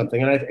expend on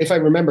something. And if I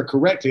remember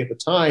correctly, at the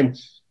time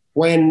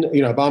when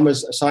Obama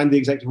signed the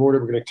executive order,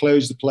 we're going to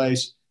close the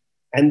place.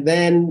 And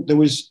then there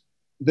was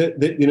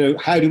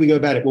how do we go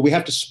about it? Well, we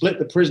have to split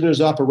the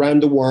prisoners up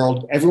around the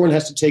world. Everyone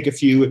has to take a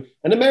few,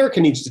 and America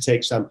needs to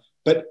take some.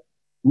 But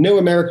no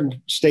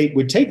American state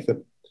would take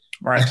them.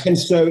 Right. And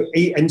so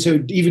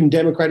even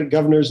Democratic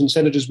governors and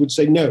senators would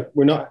say, no,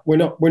 we're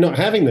not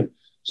having them.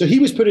 So he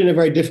was put in a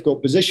very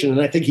difficult position. And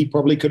I think he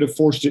probably could have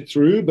forced it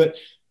through, but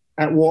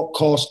at what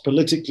cost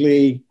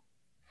politically?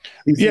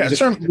 These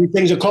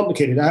things are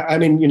complicated.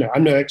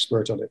 I'm no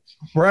expert on it.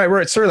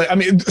 Right.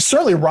 Certainly.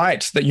 Certainly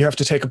right that you have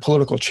to take a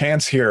political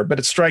chance here, but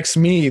it strikes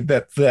me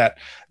that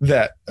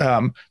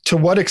to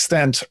what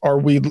extent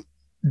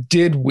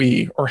did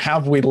we or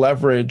have we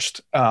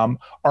leveraged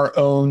our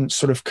own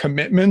sort of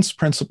commitments,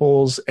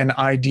 principles, and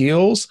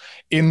ideals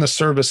in the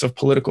service of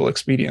political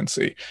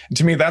expediency? And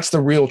to me, that's the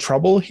real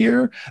trouble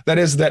here. That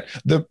is that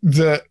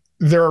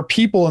there are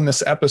people in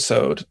this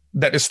episode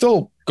that is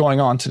still going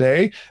on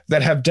today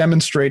that have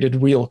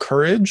demonstrated real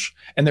courage,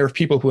 and there are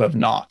people who have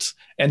not.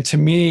 And to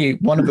me,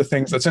 one of the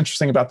things that's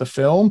interesting about the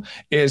film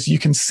is you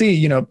can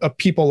see,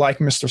 people like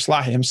Mr.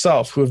 Slahi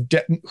himself who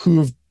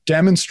have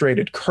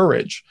demonstrated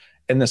courage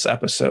in this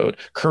episode,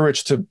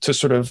 courage to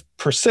sort of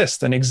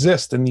persist and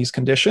exist in these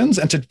conditions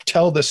and to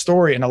tell this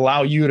story and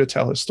allow you to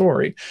tell his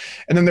story.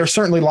 And then there's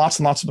certainly lots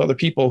and lots of other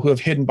people who have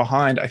hidden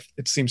behind,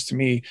 it seems to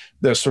me,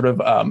 the sort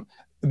of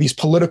these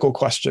political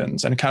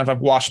questions and kind of have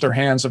washed their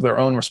hands of their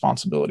own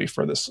responsibility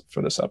for this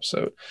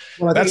episode.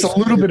 Well, that's a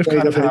little bit of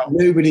kind of how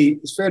nobody.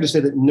 It's fair to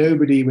say that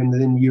nobody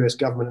within the U.S.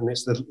 government, and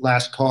it's the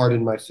last card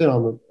in my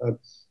film,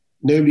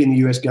 nobody in the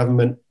U.S.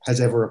 government has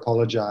ever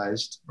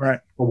apologized for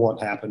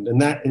what happened,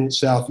 and that in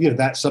itself,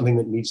 that's something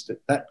that needs to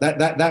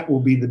that will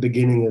be the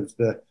beginning of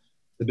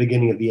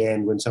the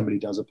end when somebody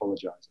does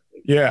apologize.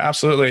 Yeah,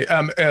 absolutely.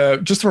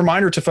 Just a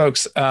reminder to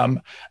folks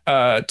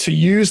to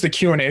use the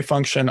Q&A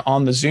function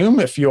on the Zoom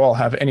if you all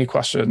have any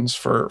questions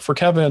for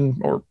Kevin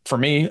or for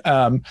me.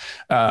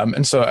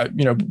 And so,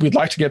 we'd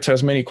like to get to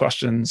as many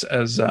questions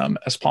as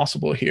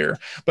possible here.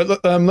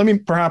 But let me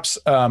perhaps,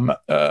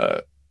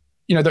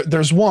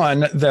 there's one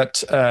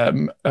that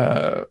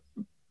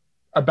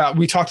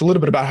we talked a little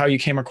bit about how you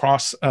came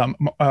across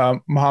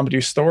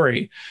Mohamedou's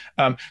story.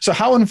 So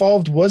how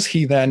involved was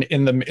he then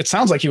it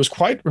sounds like he was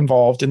quite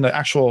involved in the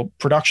actual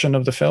production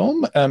of the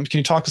film. Can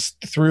you talk us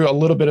through a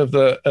little bit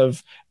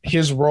of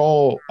his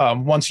role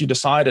once you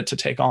decided to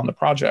take on the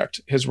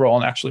project, his role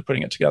in actually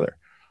putting it together?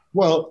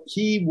 Well,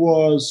 he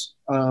was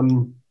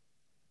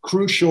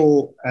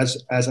crucial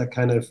as a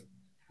kind of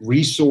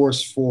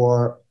resource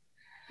for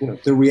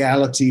the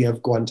reality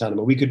of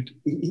Guantanamo.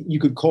 You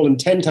could call him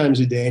 10 times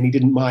a day and he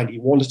didn't mind. He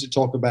wanted to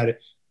talk about it.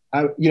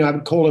 I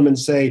would call him and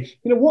say,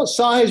 what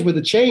size were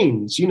the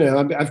chains?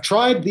 I've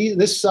tried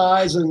this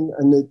size and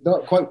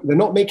they're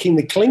not making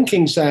the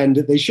clinking sound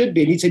that they should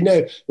be. And he'd say,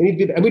 no, they need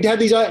to be, and we'd have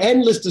these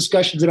endless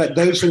discussions about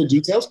those sort of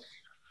details.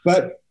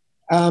 But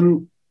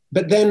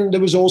then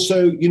there was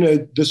also,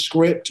 the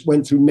script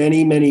went through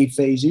many, many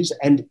phases,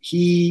 and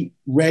he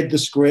read the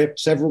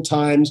script several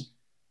times.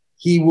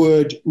 He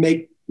would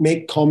make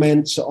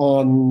comments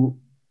on,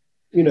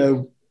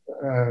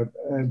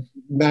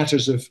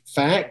 matters of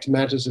fact,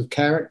 matters of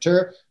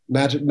character,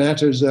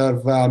 matters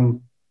of,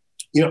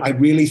 I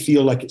really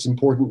feel like it's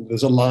important.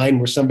 There's a line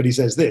where somebody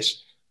says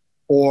this,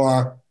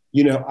 or,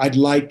 I'd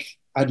like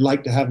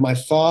to have my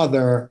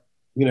father,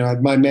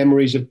 my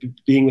memories of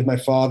being with my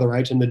father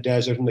out in the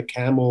desert and the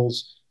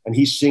camels, and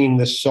he's singing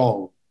this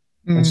song.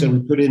 Mm-hmm. And so we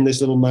put in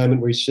this little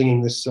moment where he's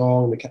singing this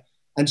song.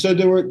 And so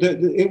he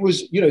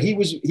was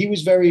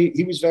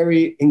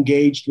very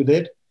engaged with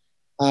it.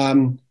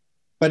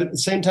 But at the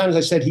same time, as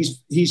I said,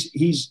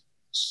 he's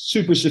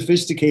super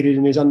sophisticated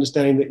in his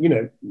understanding that,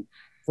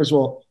 first of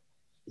all,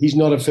 he's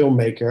not a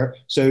filmmaker.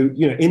 So,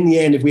 in the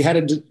end, if we had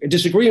a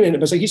disagreement,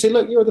 but he said,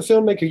 look, you're the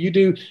filmmaker.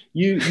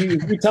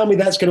 You tell me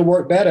that's going to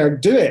work better.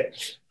 Do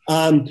it.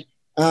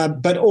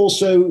 But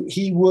also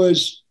he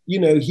was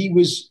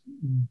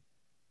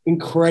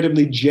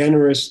incredibly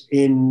generous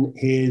in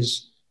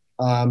his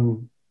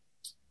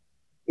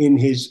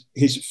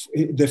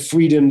the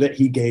freedom that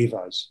he gave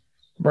us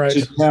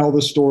to tell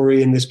the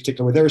story in this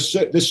particular way.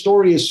 The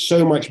story is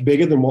so much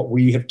bigger than what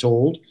we have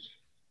told.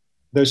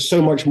 There's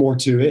so much more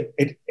to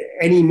it.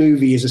 Any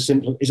movie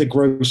is a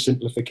gross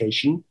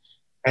simplification.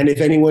 And if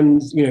anyone,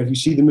 if you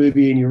see the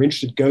movie and you're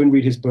interested, go and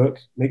read his book.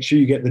 Make sure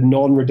you get the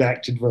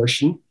non-redacted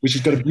version, which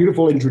has got a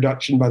beautiful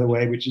introduction, by the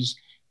way, which is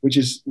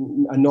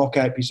a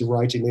knockout piece of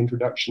writing, the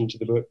introduction to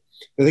the book.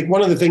 I think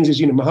one of the things is,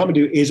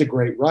 Mohamedou is a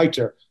great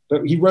writer,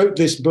 but he wrote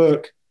this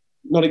book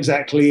not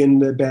exactly in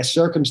the best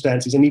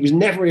circumstances, and he was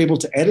never able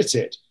to edit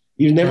it.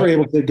 He was never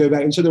able to go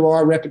back. And so there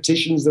are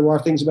repetitions, there are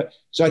things about,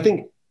 so I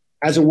think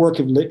as a work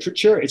of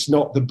literature, it's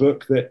not the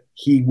book that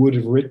he would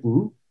have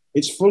written.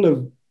 It's full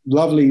of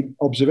lovely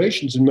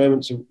observations and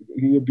moments of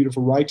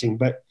beautiful writing.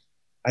 But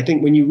I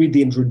think when you read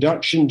the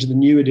introduction to the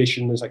new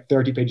edition, there's like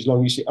 30 pages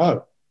long, you see,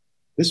 oh,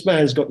 this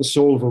man's got the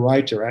soul of a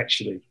writer,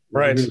 actually.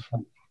 Right.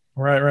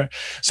 Right.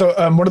 So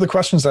one of the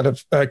questions that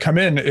have come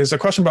in is a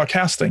question about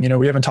casting.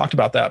 We haven't talked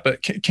about that,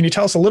 but can you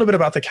tell us a little bit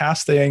about the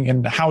casting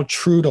and how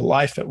true to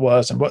life it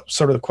was, and what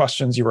sort of the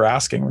questions you were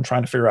asking when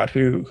trying to figure out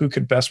who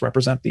could best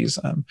represent these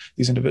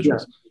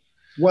individuals?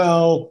 Yeah.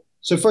 Well,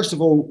 so first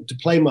of all, to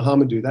play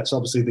Mohamedou, that's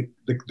obviously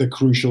the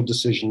crucial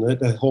decision.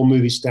 The whole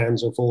movie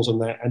stands or falls on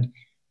that. And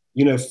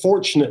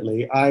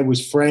fortunately, I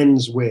was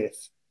friends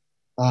with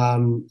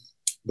the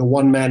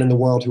one man in the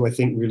world who I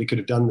think really could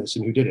have done this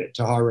and who did it,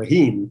 Tahar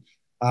Rahim.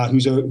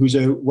 Who's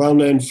a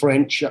well-known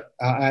French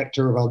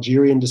actor of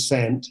Algerian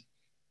descent.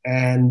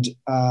 And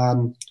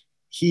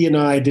he and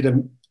I did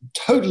a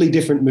totally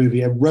different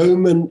movie, a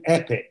Roman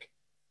epic,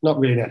 not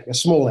really an epic, a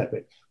small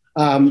epic,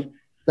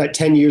 about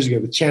 10 years ago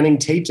with Channing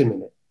Tatum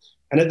in it.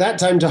 And at that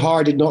time,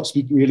 Tahar did not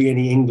speak really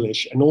any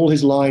English, and all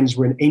his lines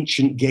were in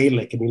ancient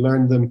Gaelic, and he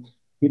learned them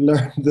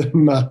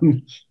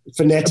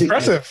phonetically.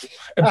 Impressive.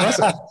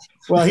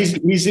 Well,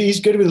 he's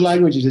good with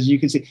languages, as you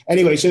can see.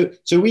 Anyway, so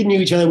we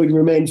knew each other, we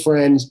remained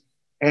friends.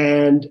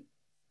 And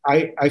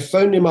I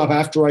phoned him up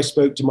after I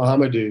spoke to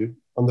Mohamedou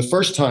on the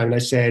first time, and I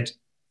said,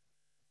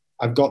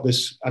 I've got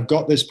this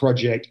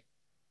project.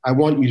 I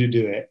want you to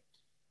do it.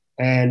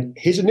 And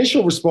his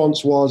initial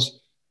response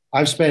was,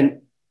 I've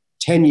spent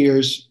 10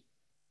 years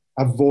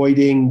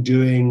avoiding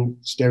doing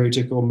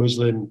stereotypical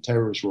Muslim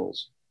terrorist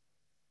roles.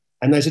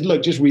 And I said,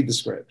 look, just read the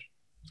script.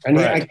 And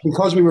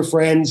because we were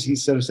friends, he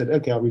sort of said,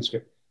 okay, I'll read the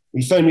script.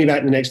 He phoned me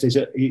back the next day.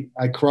 Said,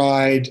 I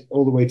cried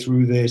all the way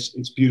through this.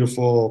 It's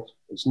beautiful.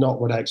 It's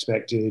not what I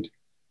expected.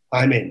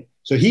 I'm in.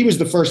 So he was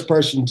the first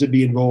person to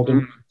be involved.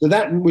 And so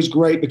that was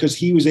great because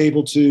he was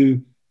able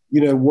to,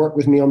 work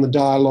with me on the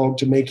dialogue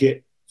to make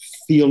it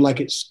feel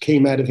like it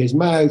came out of his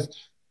mouth,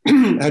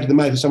 out of the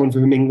mouth of someone for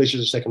whom English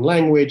is a second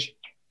language.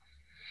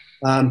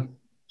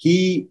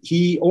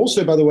 He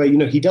also, by the way,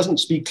 he doesn't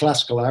speak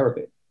classical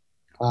Arabic.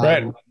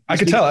 Right. I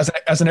could tell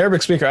as an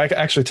Arabic speaker, I can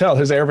actually tell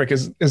his Arabic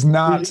is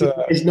not.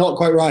 It's not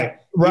quite right.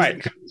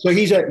 Right. So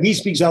he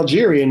speaks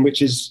Algerian,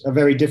 which is a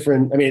very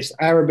different. I mean, it's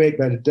Arabic,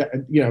 but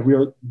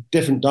real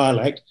different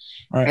dialect.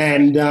 Right.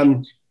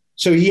 And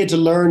so he had to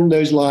learn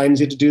those lines.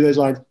 He had to do those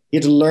lines. He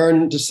had to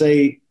learn to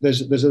say.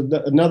 There's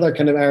another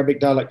kind of Arabic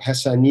dialect,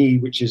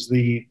 Hassani, which is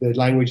the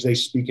language they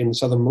speak in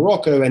southern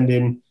Morocco and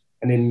in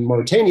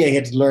Mauritania. He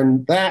had to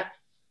learn that.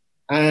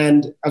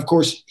 And of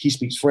course, he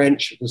speaks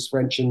French. There's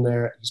French in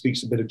there. He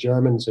speaks a bit of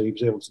German, so he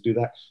was able to do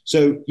that.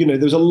 So,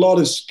 there's a lot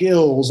of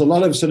skills, a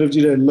lot of sort of,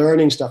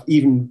 learning stuff,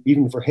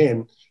 even for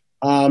him.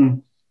 But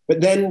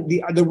then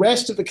the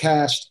rest of the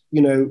cast,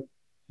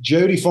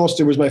 Jodie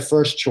Foster was my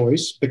first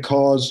choice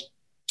because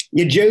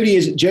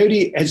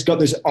Jodie has got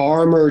this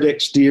armored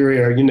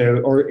exterior,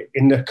 or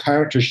in the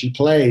character she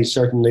plays,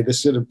 certainly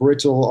this sort of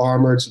brittle,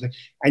 armored,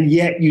 and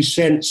yet you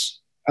sense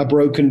a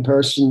broken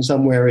person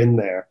somewhere in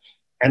there.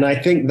 And I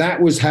think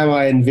that was how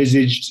I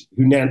envisaged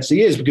who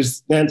Nancy is,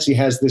 because Nancy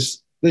has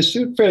this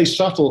fairly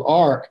subtle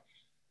arc,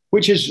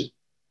 which is,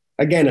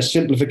 again, a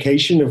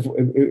simplification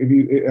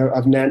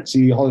of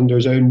Nancy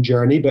Hollander's own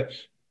journey. But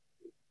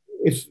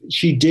if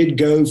she did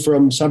go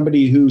from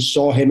somebody who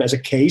saw him as a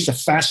case, a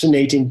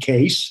fascinating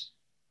case,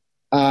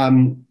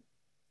 to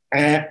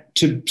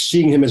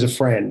seeing him as a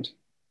friend.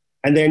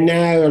 And they're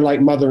now like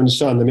mother and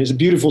son. I mean, it's a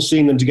beautiful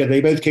seeing them together.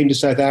 They both came to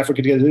South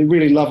Africa together. A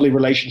really lovely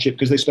relationship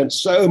because they spent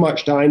so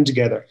much time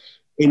together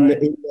in their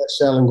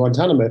cell in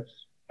Guantanamo.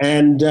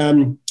 And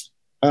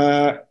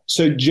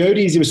so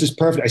Jodie's, it was just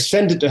perfect. I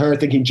sent it to her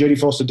thinking Jodie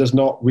Foster does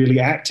not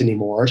really act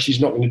anymore. She's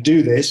not going to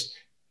do this.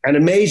 And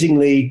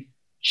amazingly,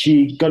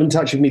 she got in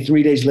touch with me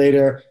 3 days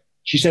later.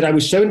 She said, I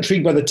was so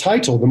intrigued by the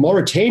title, The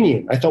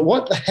Mauritanian. I thought,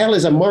 what the hell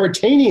is a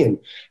Mauritanian?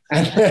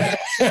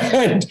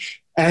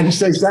 And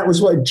so that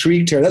was what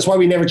intrigued her. That's why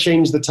we never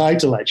changed the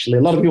title, actually.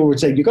 A lot of people would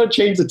say, you've got to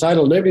change the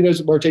title. Nobody knows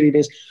what Mauritanian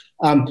is.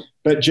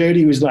 But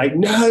Jodie was like,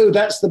 no,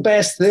 that's the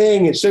best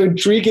thing. It's so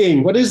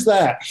intriguing. What is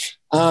that?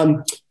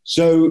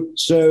 She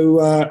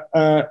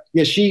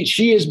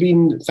has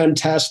been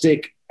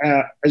fantastic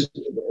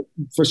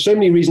for so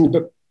many reasons,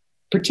 but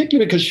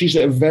particularly because she's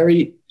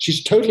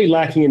totally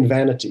lacking in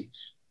vanity.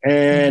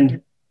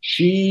 And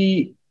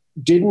she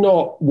did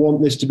not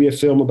want this to be a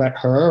film about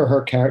her or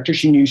her character.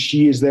 She knew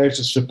she is there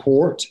to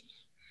support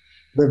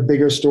the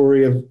bigger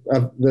story of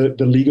the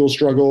legal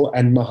struggle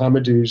and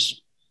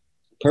Mohamedou's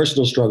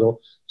personal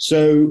struggle.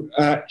 So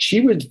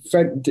she would,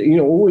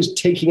 always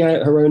taking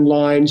out her own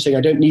line, saying,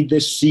 I don't need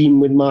this scene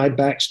with my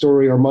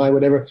backstory or my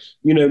whatever,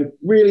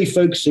 really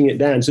focusing it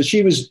down. So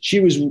she was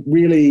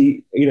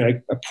really,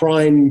 a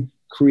prime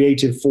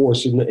creative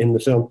force in the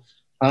film.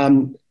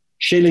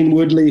 Shailene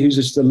Woodley, who's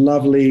just a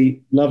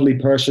lovely, lovely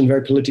person,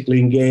 very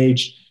politically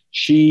engaged.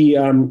 She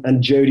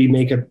and Jodie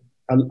make a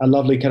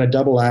lovely kind of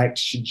double act.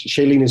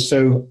 Shailene is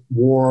so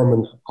warm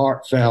and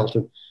heartfelt,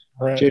 and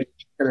Jodie's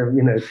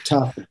kind of,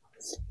 tough.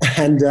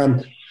 And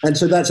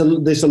so that's a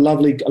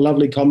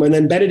lovely combo. And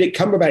then Benedict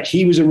Cumberbatch,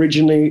 he was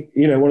originally,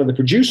 one of the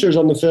producers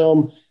on the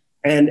film.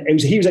 And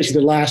he was actually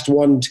the last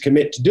one to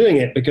commit to doing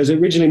it because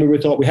originally we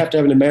thought we have to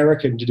have an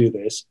American to do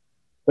this.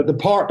 But the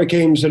part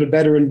became sort of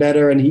better and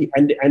better, and he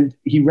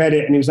read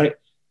it and he was like,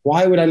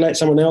 "Why would I let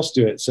someone else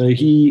do it?" So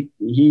he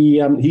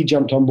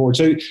jumped on board.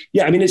 So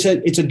yeah, I mean it's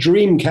a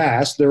dream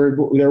cast. They're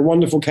a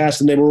wonderful cast,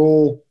 and they were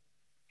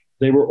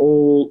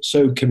all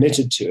so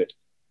committed to it.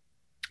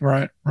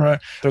 Right.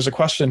 There's a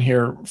question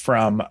here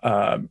from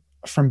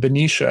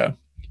Benicia,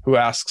 who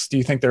asks, "Do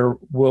you think there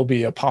will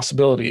be a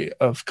possibility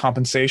of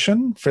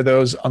compensation for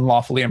those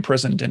unlawfully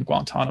imprisoned in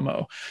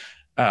Guantanamo?"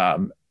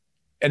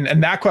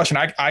 And that question,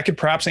 I could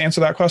perhaps answer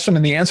that question.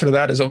 And the answer to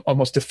that is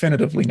almost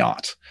definitively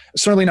not.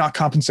 Certainly not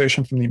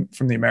compensation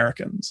from the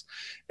Americans.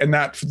 And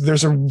that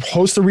there's a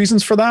host of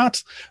reasons for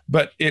that,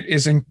 but it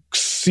is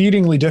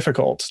exceedingly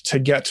difficult to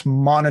get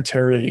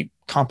monetary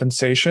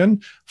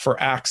compensation for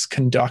acts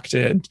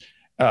conducted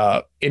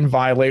in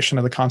violation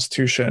of the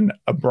Constitution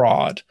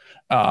abroad.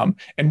 And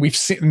we've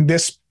seen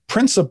this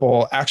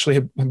principle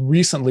actually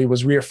recently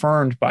was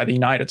reaffirmed by the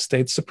United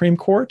States Supreme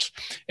Court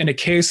in a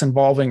case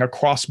involving a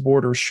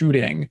cross-border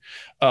shooting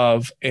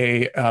of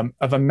a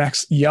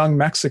young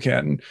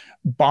Mexican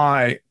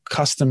by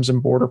Customs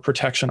and Border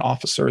Protection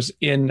officers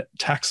in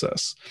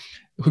Texas.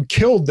 who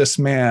killed this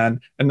man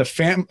and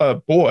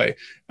the boy.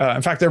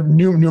 In fact, there are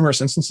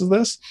numerous instances of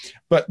this,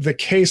 but the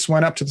case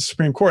went up to the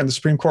Supreme Court, and the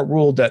Supreme Court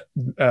ruled that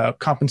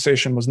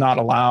compensation was not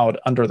allowed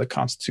under the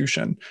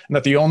Constitution, and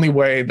that the only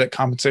way that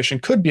compensation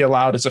could be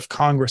allowed is if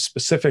Congress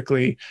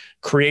specifically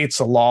creates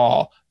a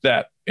law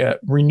that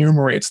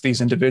remunerates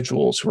these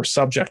individuals who are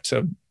subject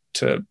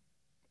to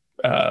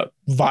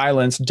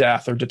violence,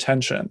 death, or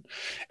detention.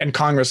 And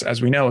Congress,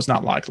 as we know, is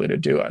not likely to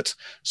do it.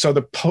 So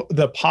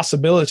the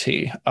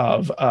possibility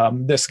of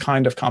this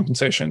kind of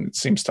compensation, it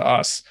seems to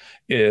us,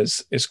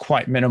 is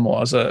quite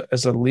minimal as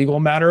a legal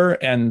matter.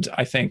 And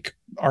I think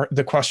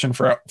the question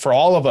for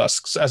all of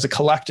us as a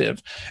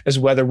collective is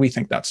whether we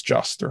think that's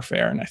just or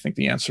fair. And I think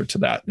the answer to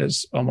that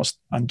is almost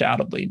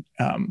undoubtedly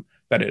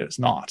that it is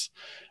not.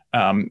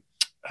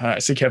 I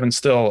see Kevin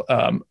still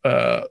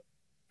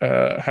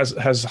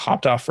has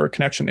hopped off for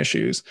connection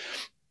issues.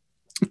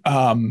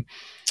 And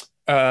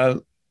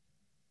the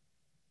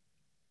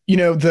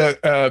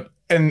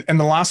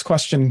last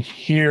question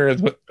here,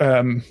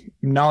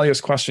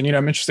 Nalia's question,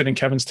 I'm interested in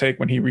Kevin's take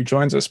when he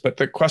rejoins us, but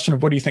the question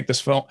of what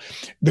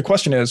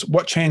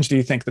change do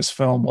you think this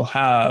film will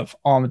have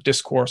on the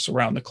discourse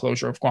around the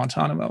closure of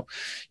Guantanamo?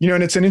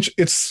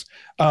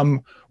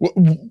 And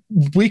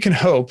we can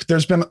hope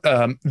there's been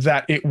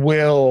that it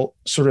will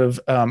sort of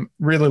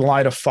really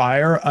light a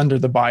fire under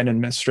the Biden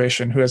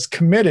administration, who has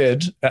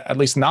committed, at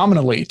least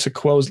nominally, to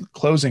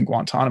closing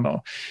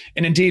Guantanamo.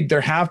 And indeed,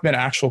 there have been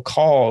actual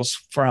calls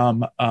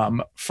from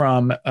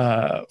former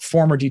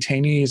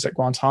detainees at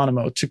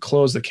Guantanamo to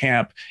close the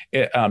camp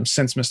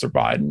since Mr.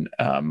 Biden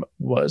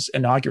was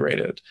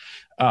inaugurated.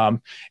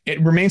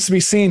 It remains to be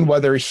seen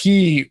whether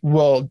he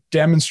will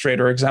demonstrate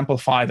or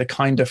exemplify the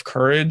kind of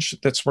courage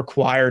that's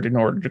required in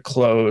order to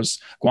close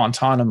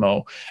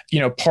Guantanamo.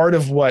 Part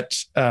of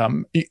what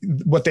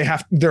they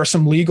have, there are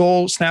some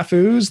legal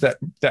snafus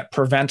that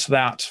prevent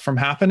that from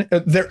happening.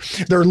 There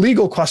are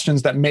legal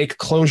questions that make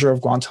closure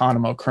of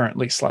Guantanamo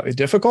currently slightly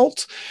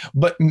difficult,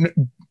 but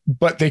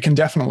they can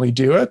definitely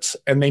do it,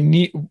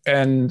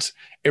 and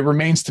it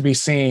remains to be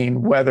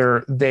seen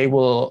whether they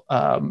will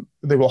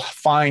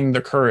find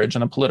the courage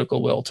and the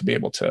political will to be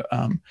able to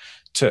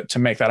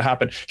make that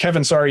happen.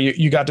 Kevin, sorry,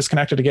 you got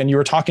disconnected again. You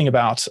were talking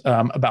about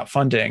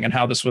funding and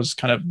how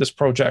this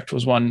project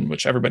was one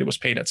which everybody was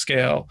paid at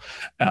scale.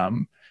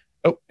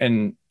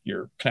 And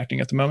you're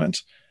connecting at the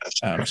moment.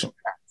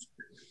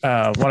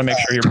 Want to make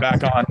sure you're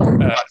back on,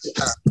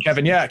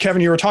 Kevin. Yeah,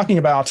 Kevin, you were talking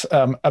about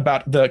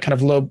the kind of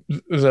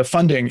the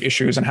funding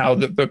issues and how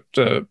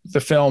the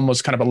film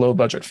was kind of a low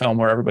budget film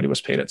where everybody was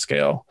paid at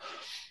scale.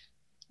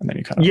 And then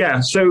you kind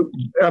of So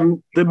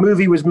the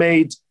movie was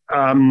made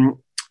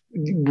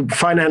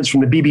financed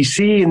from the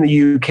BBC in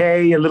the UK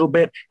a little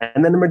bit,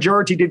 and then the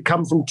majority did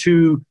come from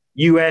two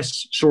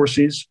US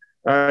sources,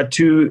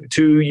 two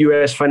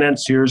US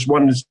financiers.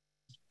 One is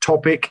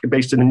Topic,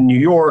 based in New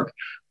York,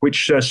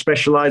 which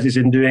specializes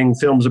in doing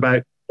films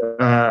about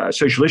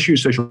social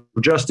issues, social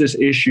justice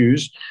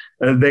issues.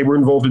 They were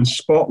involved in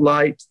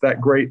Spotlight, that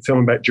great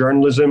film about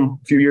journalism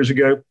a few years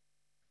ago.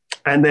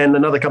 And then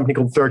another company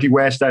called 30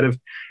 West out of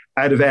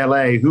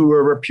LA, who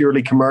are a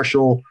purely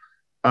commercial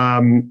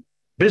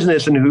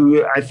business, and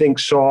who I think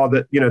saw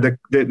that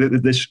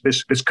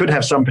this could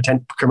have some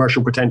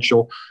commercial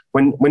potential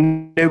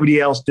when nobody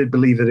else did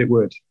believe that it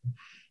would.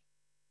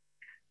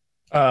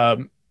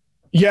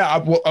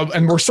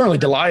 And we're certainly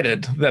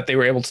delighted that they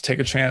were able to take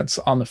a chance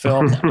on the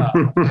film.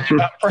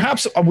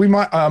 Perhaps I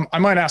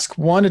might ask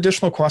one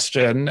additional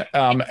question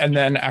and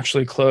then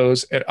actually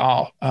close it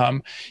all.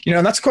 And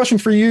that's a question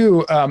for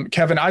you,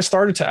 Kevin. I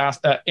started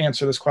to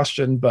answer this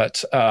question,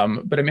 but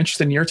I'm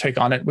interested in your take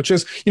on it, which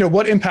is,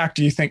 what impact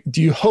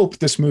do you hope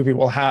this movie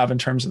will have in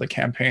terms of the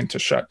campaign to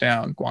shut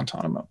down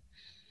Guantanamo?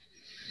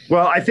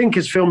 Well, I think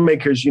as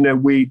filmmakers,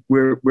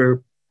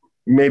 we're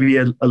maybe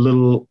a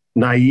little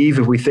naive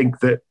if we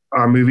think that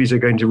our movies are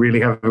going to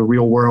really have a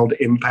real world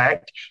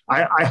impact.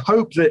 I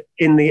hope that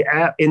in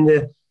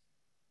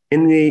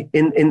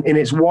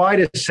its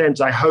widest sense,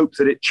 I hope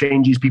that it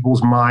changes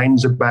people's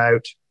minds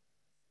about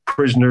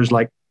prisoners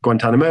like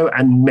Guantanamo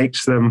and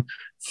makes them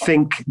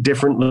think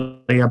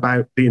differently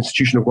about the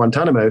institution of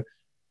Guantanamo.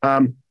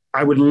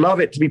 I would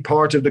love it to be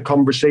part of the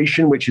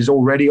conversation, which is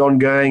already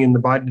ongoing in the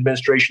Biden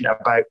administration,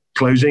 about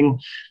closing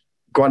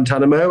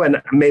Guantanamo,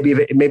 and maybe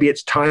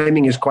its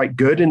timing is quite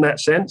good in that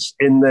sense.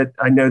 In that,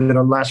 I know that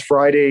on last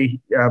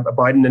Friday,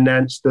 Biden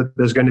announced that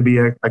there's going to be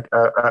a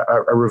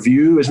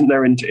review, isn't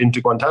there,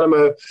 into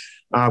Guantanamo,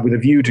 with a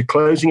view to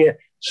closing it.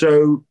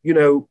 So,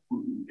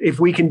 if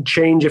we can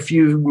change a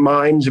few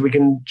minds, we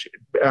can,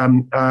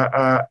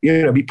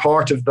 be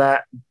part of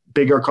that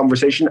bigger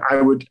conversation.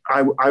 I would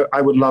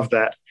love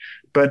that.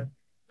 But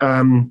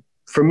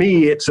for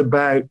me, it's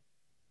about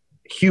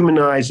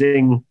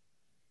humanizing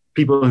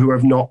people who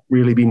have not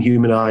really been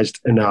humanized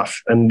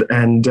enough. And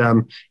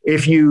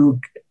if you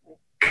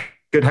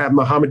could have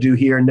Mohamedou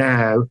here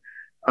now,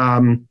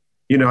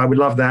 I would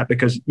love that,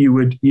 because you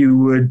would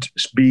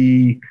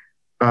be,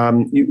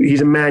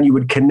 he's a man you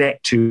would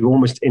connect to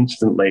almost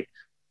instantly,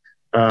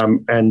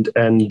 and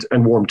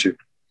warm to.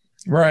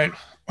 Right.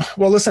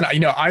 Well, listen,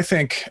 I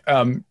think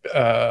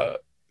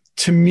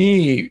to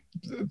me,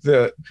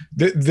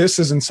 this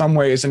is in some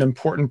ways an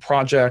important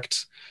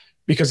project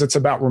because it's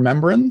about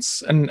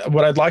remembrance. And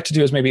what I'd like to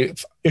do is maybe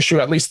issue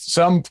at least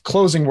some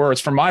closing words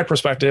from my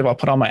perspective. I'll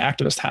put on my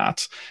activist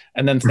hat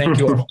and then thank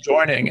you all for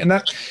joining. And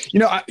that,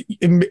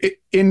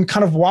 in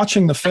kind of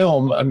watching the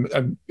film,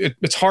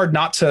 it's hard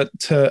not to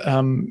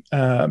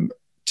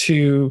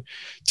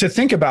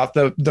think about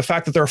the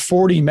fact that there are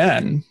 40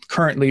 men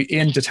currently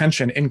in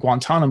detention in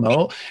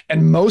Guantanamo,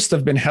 and most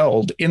have been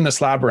held in this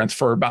labyrinth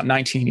for about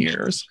 19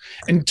 years.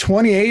 And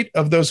 28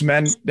 of those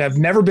men have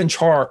never been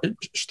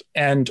charged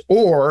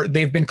or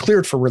they've been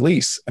cleared for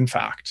release, in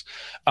fact.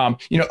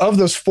 Of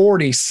those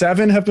 40,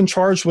 7 have been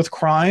charged with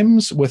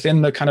crimes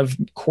within the kind of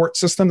court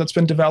system that's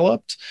been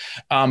developed.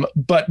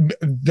 But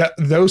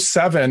those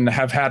 7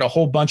 have had a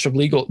whole bunch of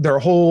there are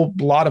a whole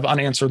lot of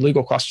unanswered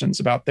legal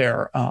questions about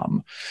their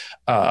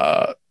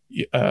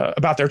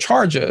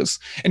charges.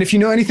 And if you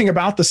know anything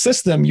about the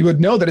system, you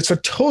would know that it's a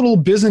total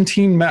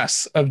Byzantine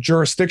mess of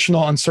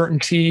jurisdictional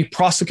uncertainty,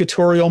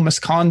 prosecutorial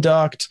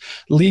misconduct,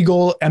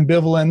 legal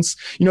ambivalence.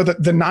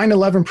 The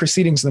 9/11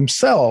 proceedings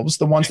themselves,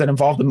 the ones that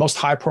involve the most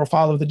high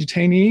profile of the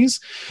detainees,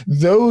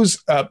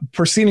 those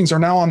proceedings are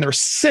now on their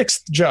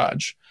 6th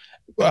judge.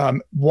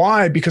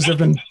 Why? Because there have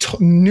been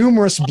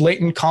numerous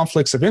blatant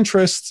conflicts of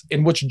interest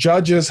in which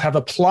judges have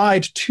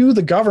applied to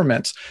the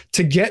government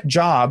to get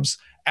jobs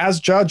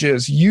as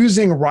judges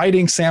using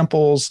writing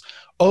samples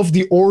of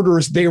the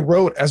orders they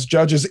wrote as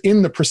judges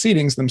in the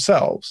proceedings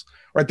themselves.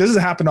 Right? This has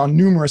happened on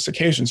numerous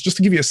occasions, just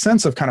to give you a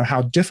sense of kind of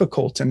how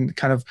difficult and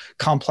kind of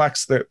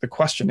complex the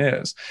question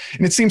is.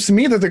 And it seems to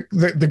me that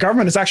the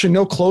government is actually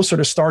no closer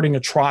to starting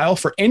a trial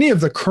for any of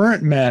the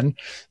current men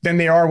than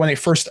they are when they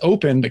first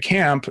opened the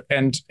camp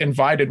and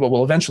invited what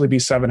will eventually be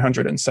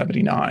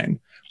 779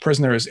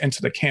 prisoners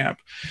into the camp.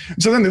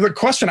 So then the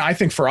question, I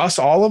think, for us,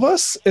 all of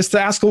us, is to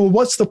ask, well,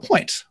 what's the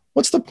point?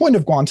 What's the point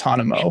of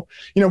Guantanamo?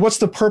 What's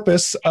the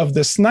purpose of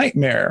this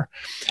nightmare?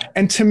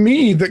 And to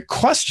me, the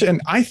question,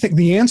 I think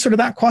the answer to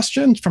that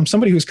question from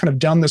somebody who's kind of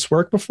done this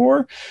work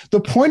before, the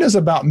point is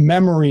about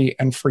memory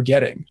and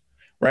forgetting,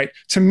 right?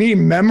 To me,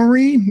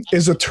 memory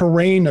is a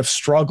terrain of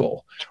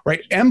struggle,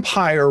 right?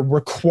 Empire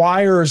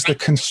requires the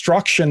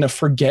construction of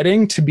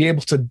forgetting to be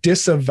able to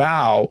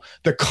disavow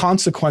the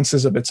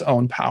consequences of its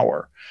own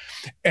power.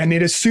 And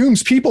it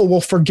assumes people will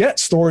forget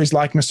stories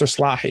like Mr.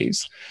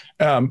 Slahi's.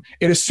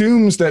 It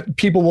assumes that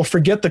people will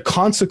forget the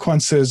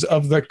consequences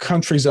of the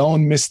country's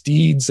own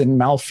misdeeds and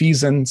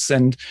malfeasance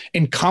and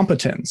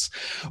incompetence.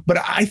 But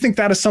I think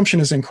that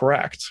assumption is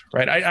incorrect,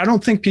 right? I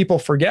don't think people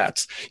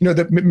forget.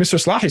 That Mr.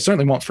 Slahi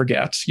certainly won't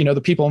forget. The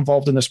people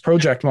involved in this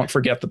project won't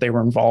forget that they were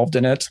involved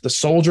in it. The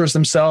soldiers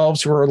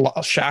themselves who were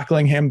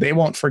shackling him, they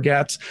won't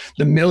forget.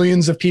 The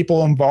millions of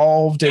people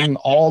involved in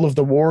all of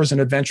the wars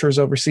and adventures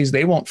overseas,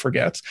 they won't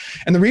forget.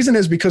 And the reason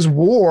is because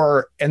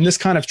war and this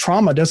kind of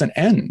trauma doesn't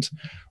end.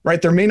 Right?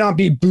 There may not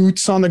be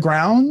boots on the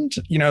ground.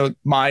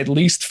 My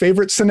least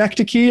favorite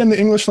synecdoche in the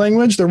English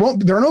language. There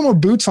are no more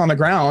boots on the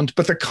ground,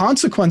 but the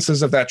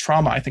consequences of that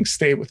trauma, I think,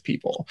 stay with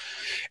people.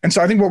 And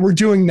so I think what we're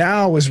doing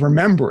now is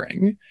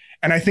remembering.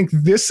 And I think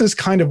this is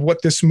kind of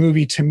what this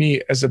movie to me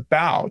is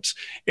about.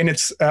 And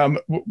it's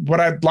what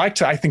I'd like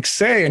to, I think,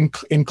 say in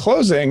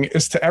closing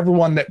is to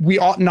everyone that we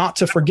ought not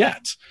to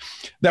forget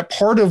that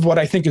part of what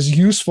I think is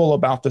useful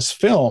about this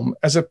film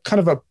as a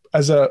kind of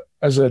as a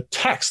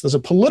text, as a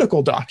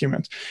political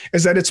document,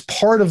 is that it's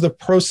part of the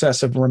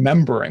process of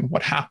remembering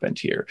what happened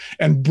here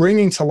and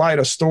bringing to light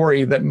a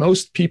story that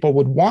most people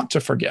would want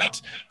to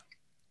forget.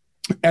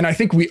 And I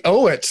think we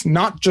owe it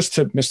not just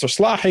to Mr.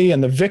 Slahi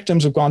and the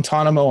victims of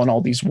Guantanamo and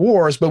all these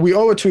wars, but we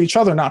owe it to each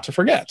other not to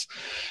forget.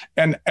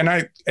 And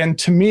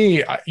to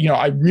me,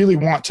 I really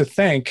want to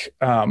thank,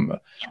 the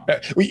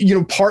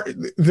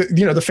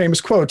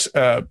famous quote,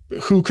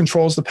 "Who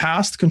controls the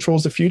past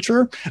controls the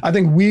future." I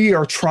think we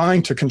are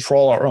trying to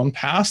control our own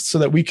past so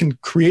that we can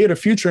create a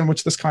future in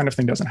which this kind of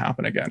thing doesn't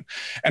happen again.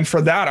 And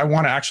for that, I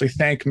want to actually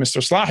thank Mr.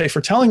 Slahi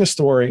for telling a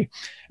story,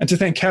 and to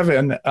thank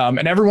Kevin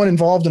and everyone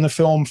involved in the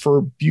film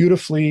for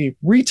beautifully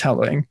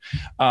retelling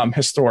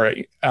his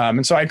story.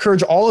 And so I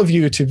encourage all of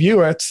you to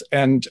view it,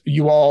 and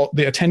you all,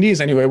 the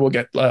attendees anyway, will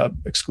get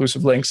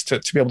exclusive links to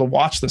be able to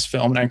watch this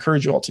film. And I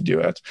encourage you all to do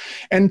it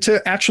and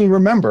to actually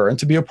remember and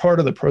to be a part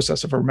of the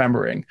process of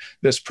remembering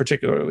this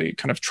particularly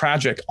kind of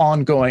tragic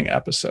ongoing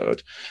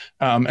episode.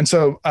 And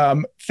so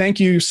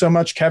thank you so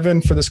much,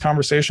 Kevin, for this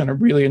conversation. I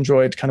really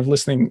enjoyed kind of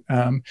listening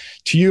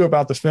to you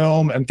about the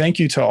film, and thank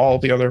you to all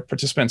the other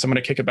participants. I'm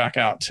going to kick it back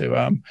out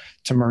to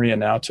Maria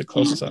now to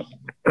close us up.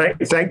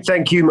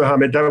 Thank you,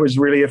 Mohammed. That was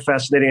really a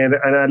fascinating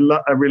and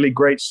a really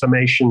great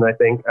summation, I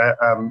think.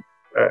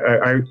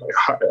 I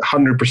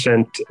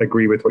 100%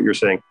 agree with what you're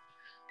saying.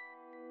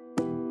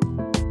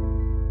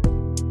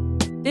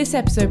 This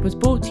episode was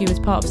brought to you as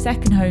part of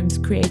Second Home's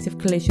Creative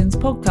Collisions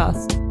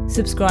podcast.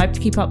 Subscribe to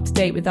keep up to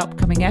date with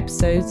upcoming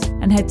episodes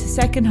and head to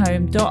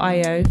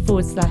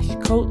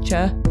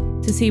secondhome.io/culture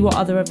to see what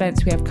other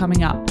events we have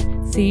coming up.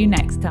 See you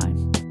next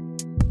time.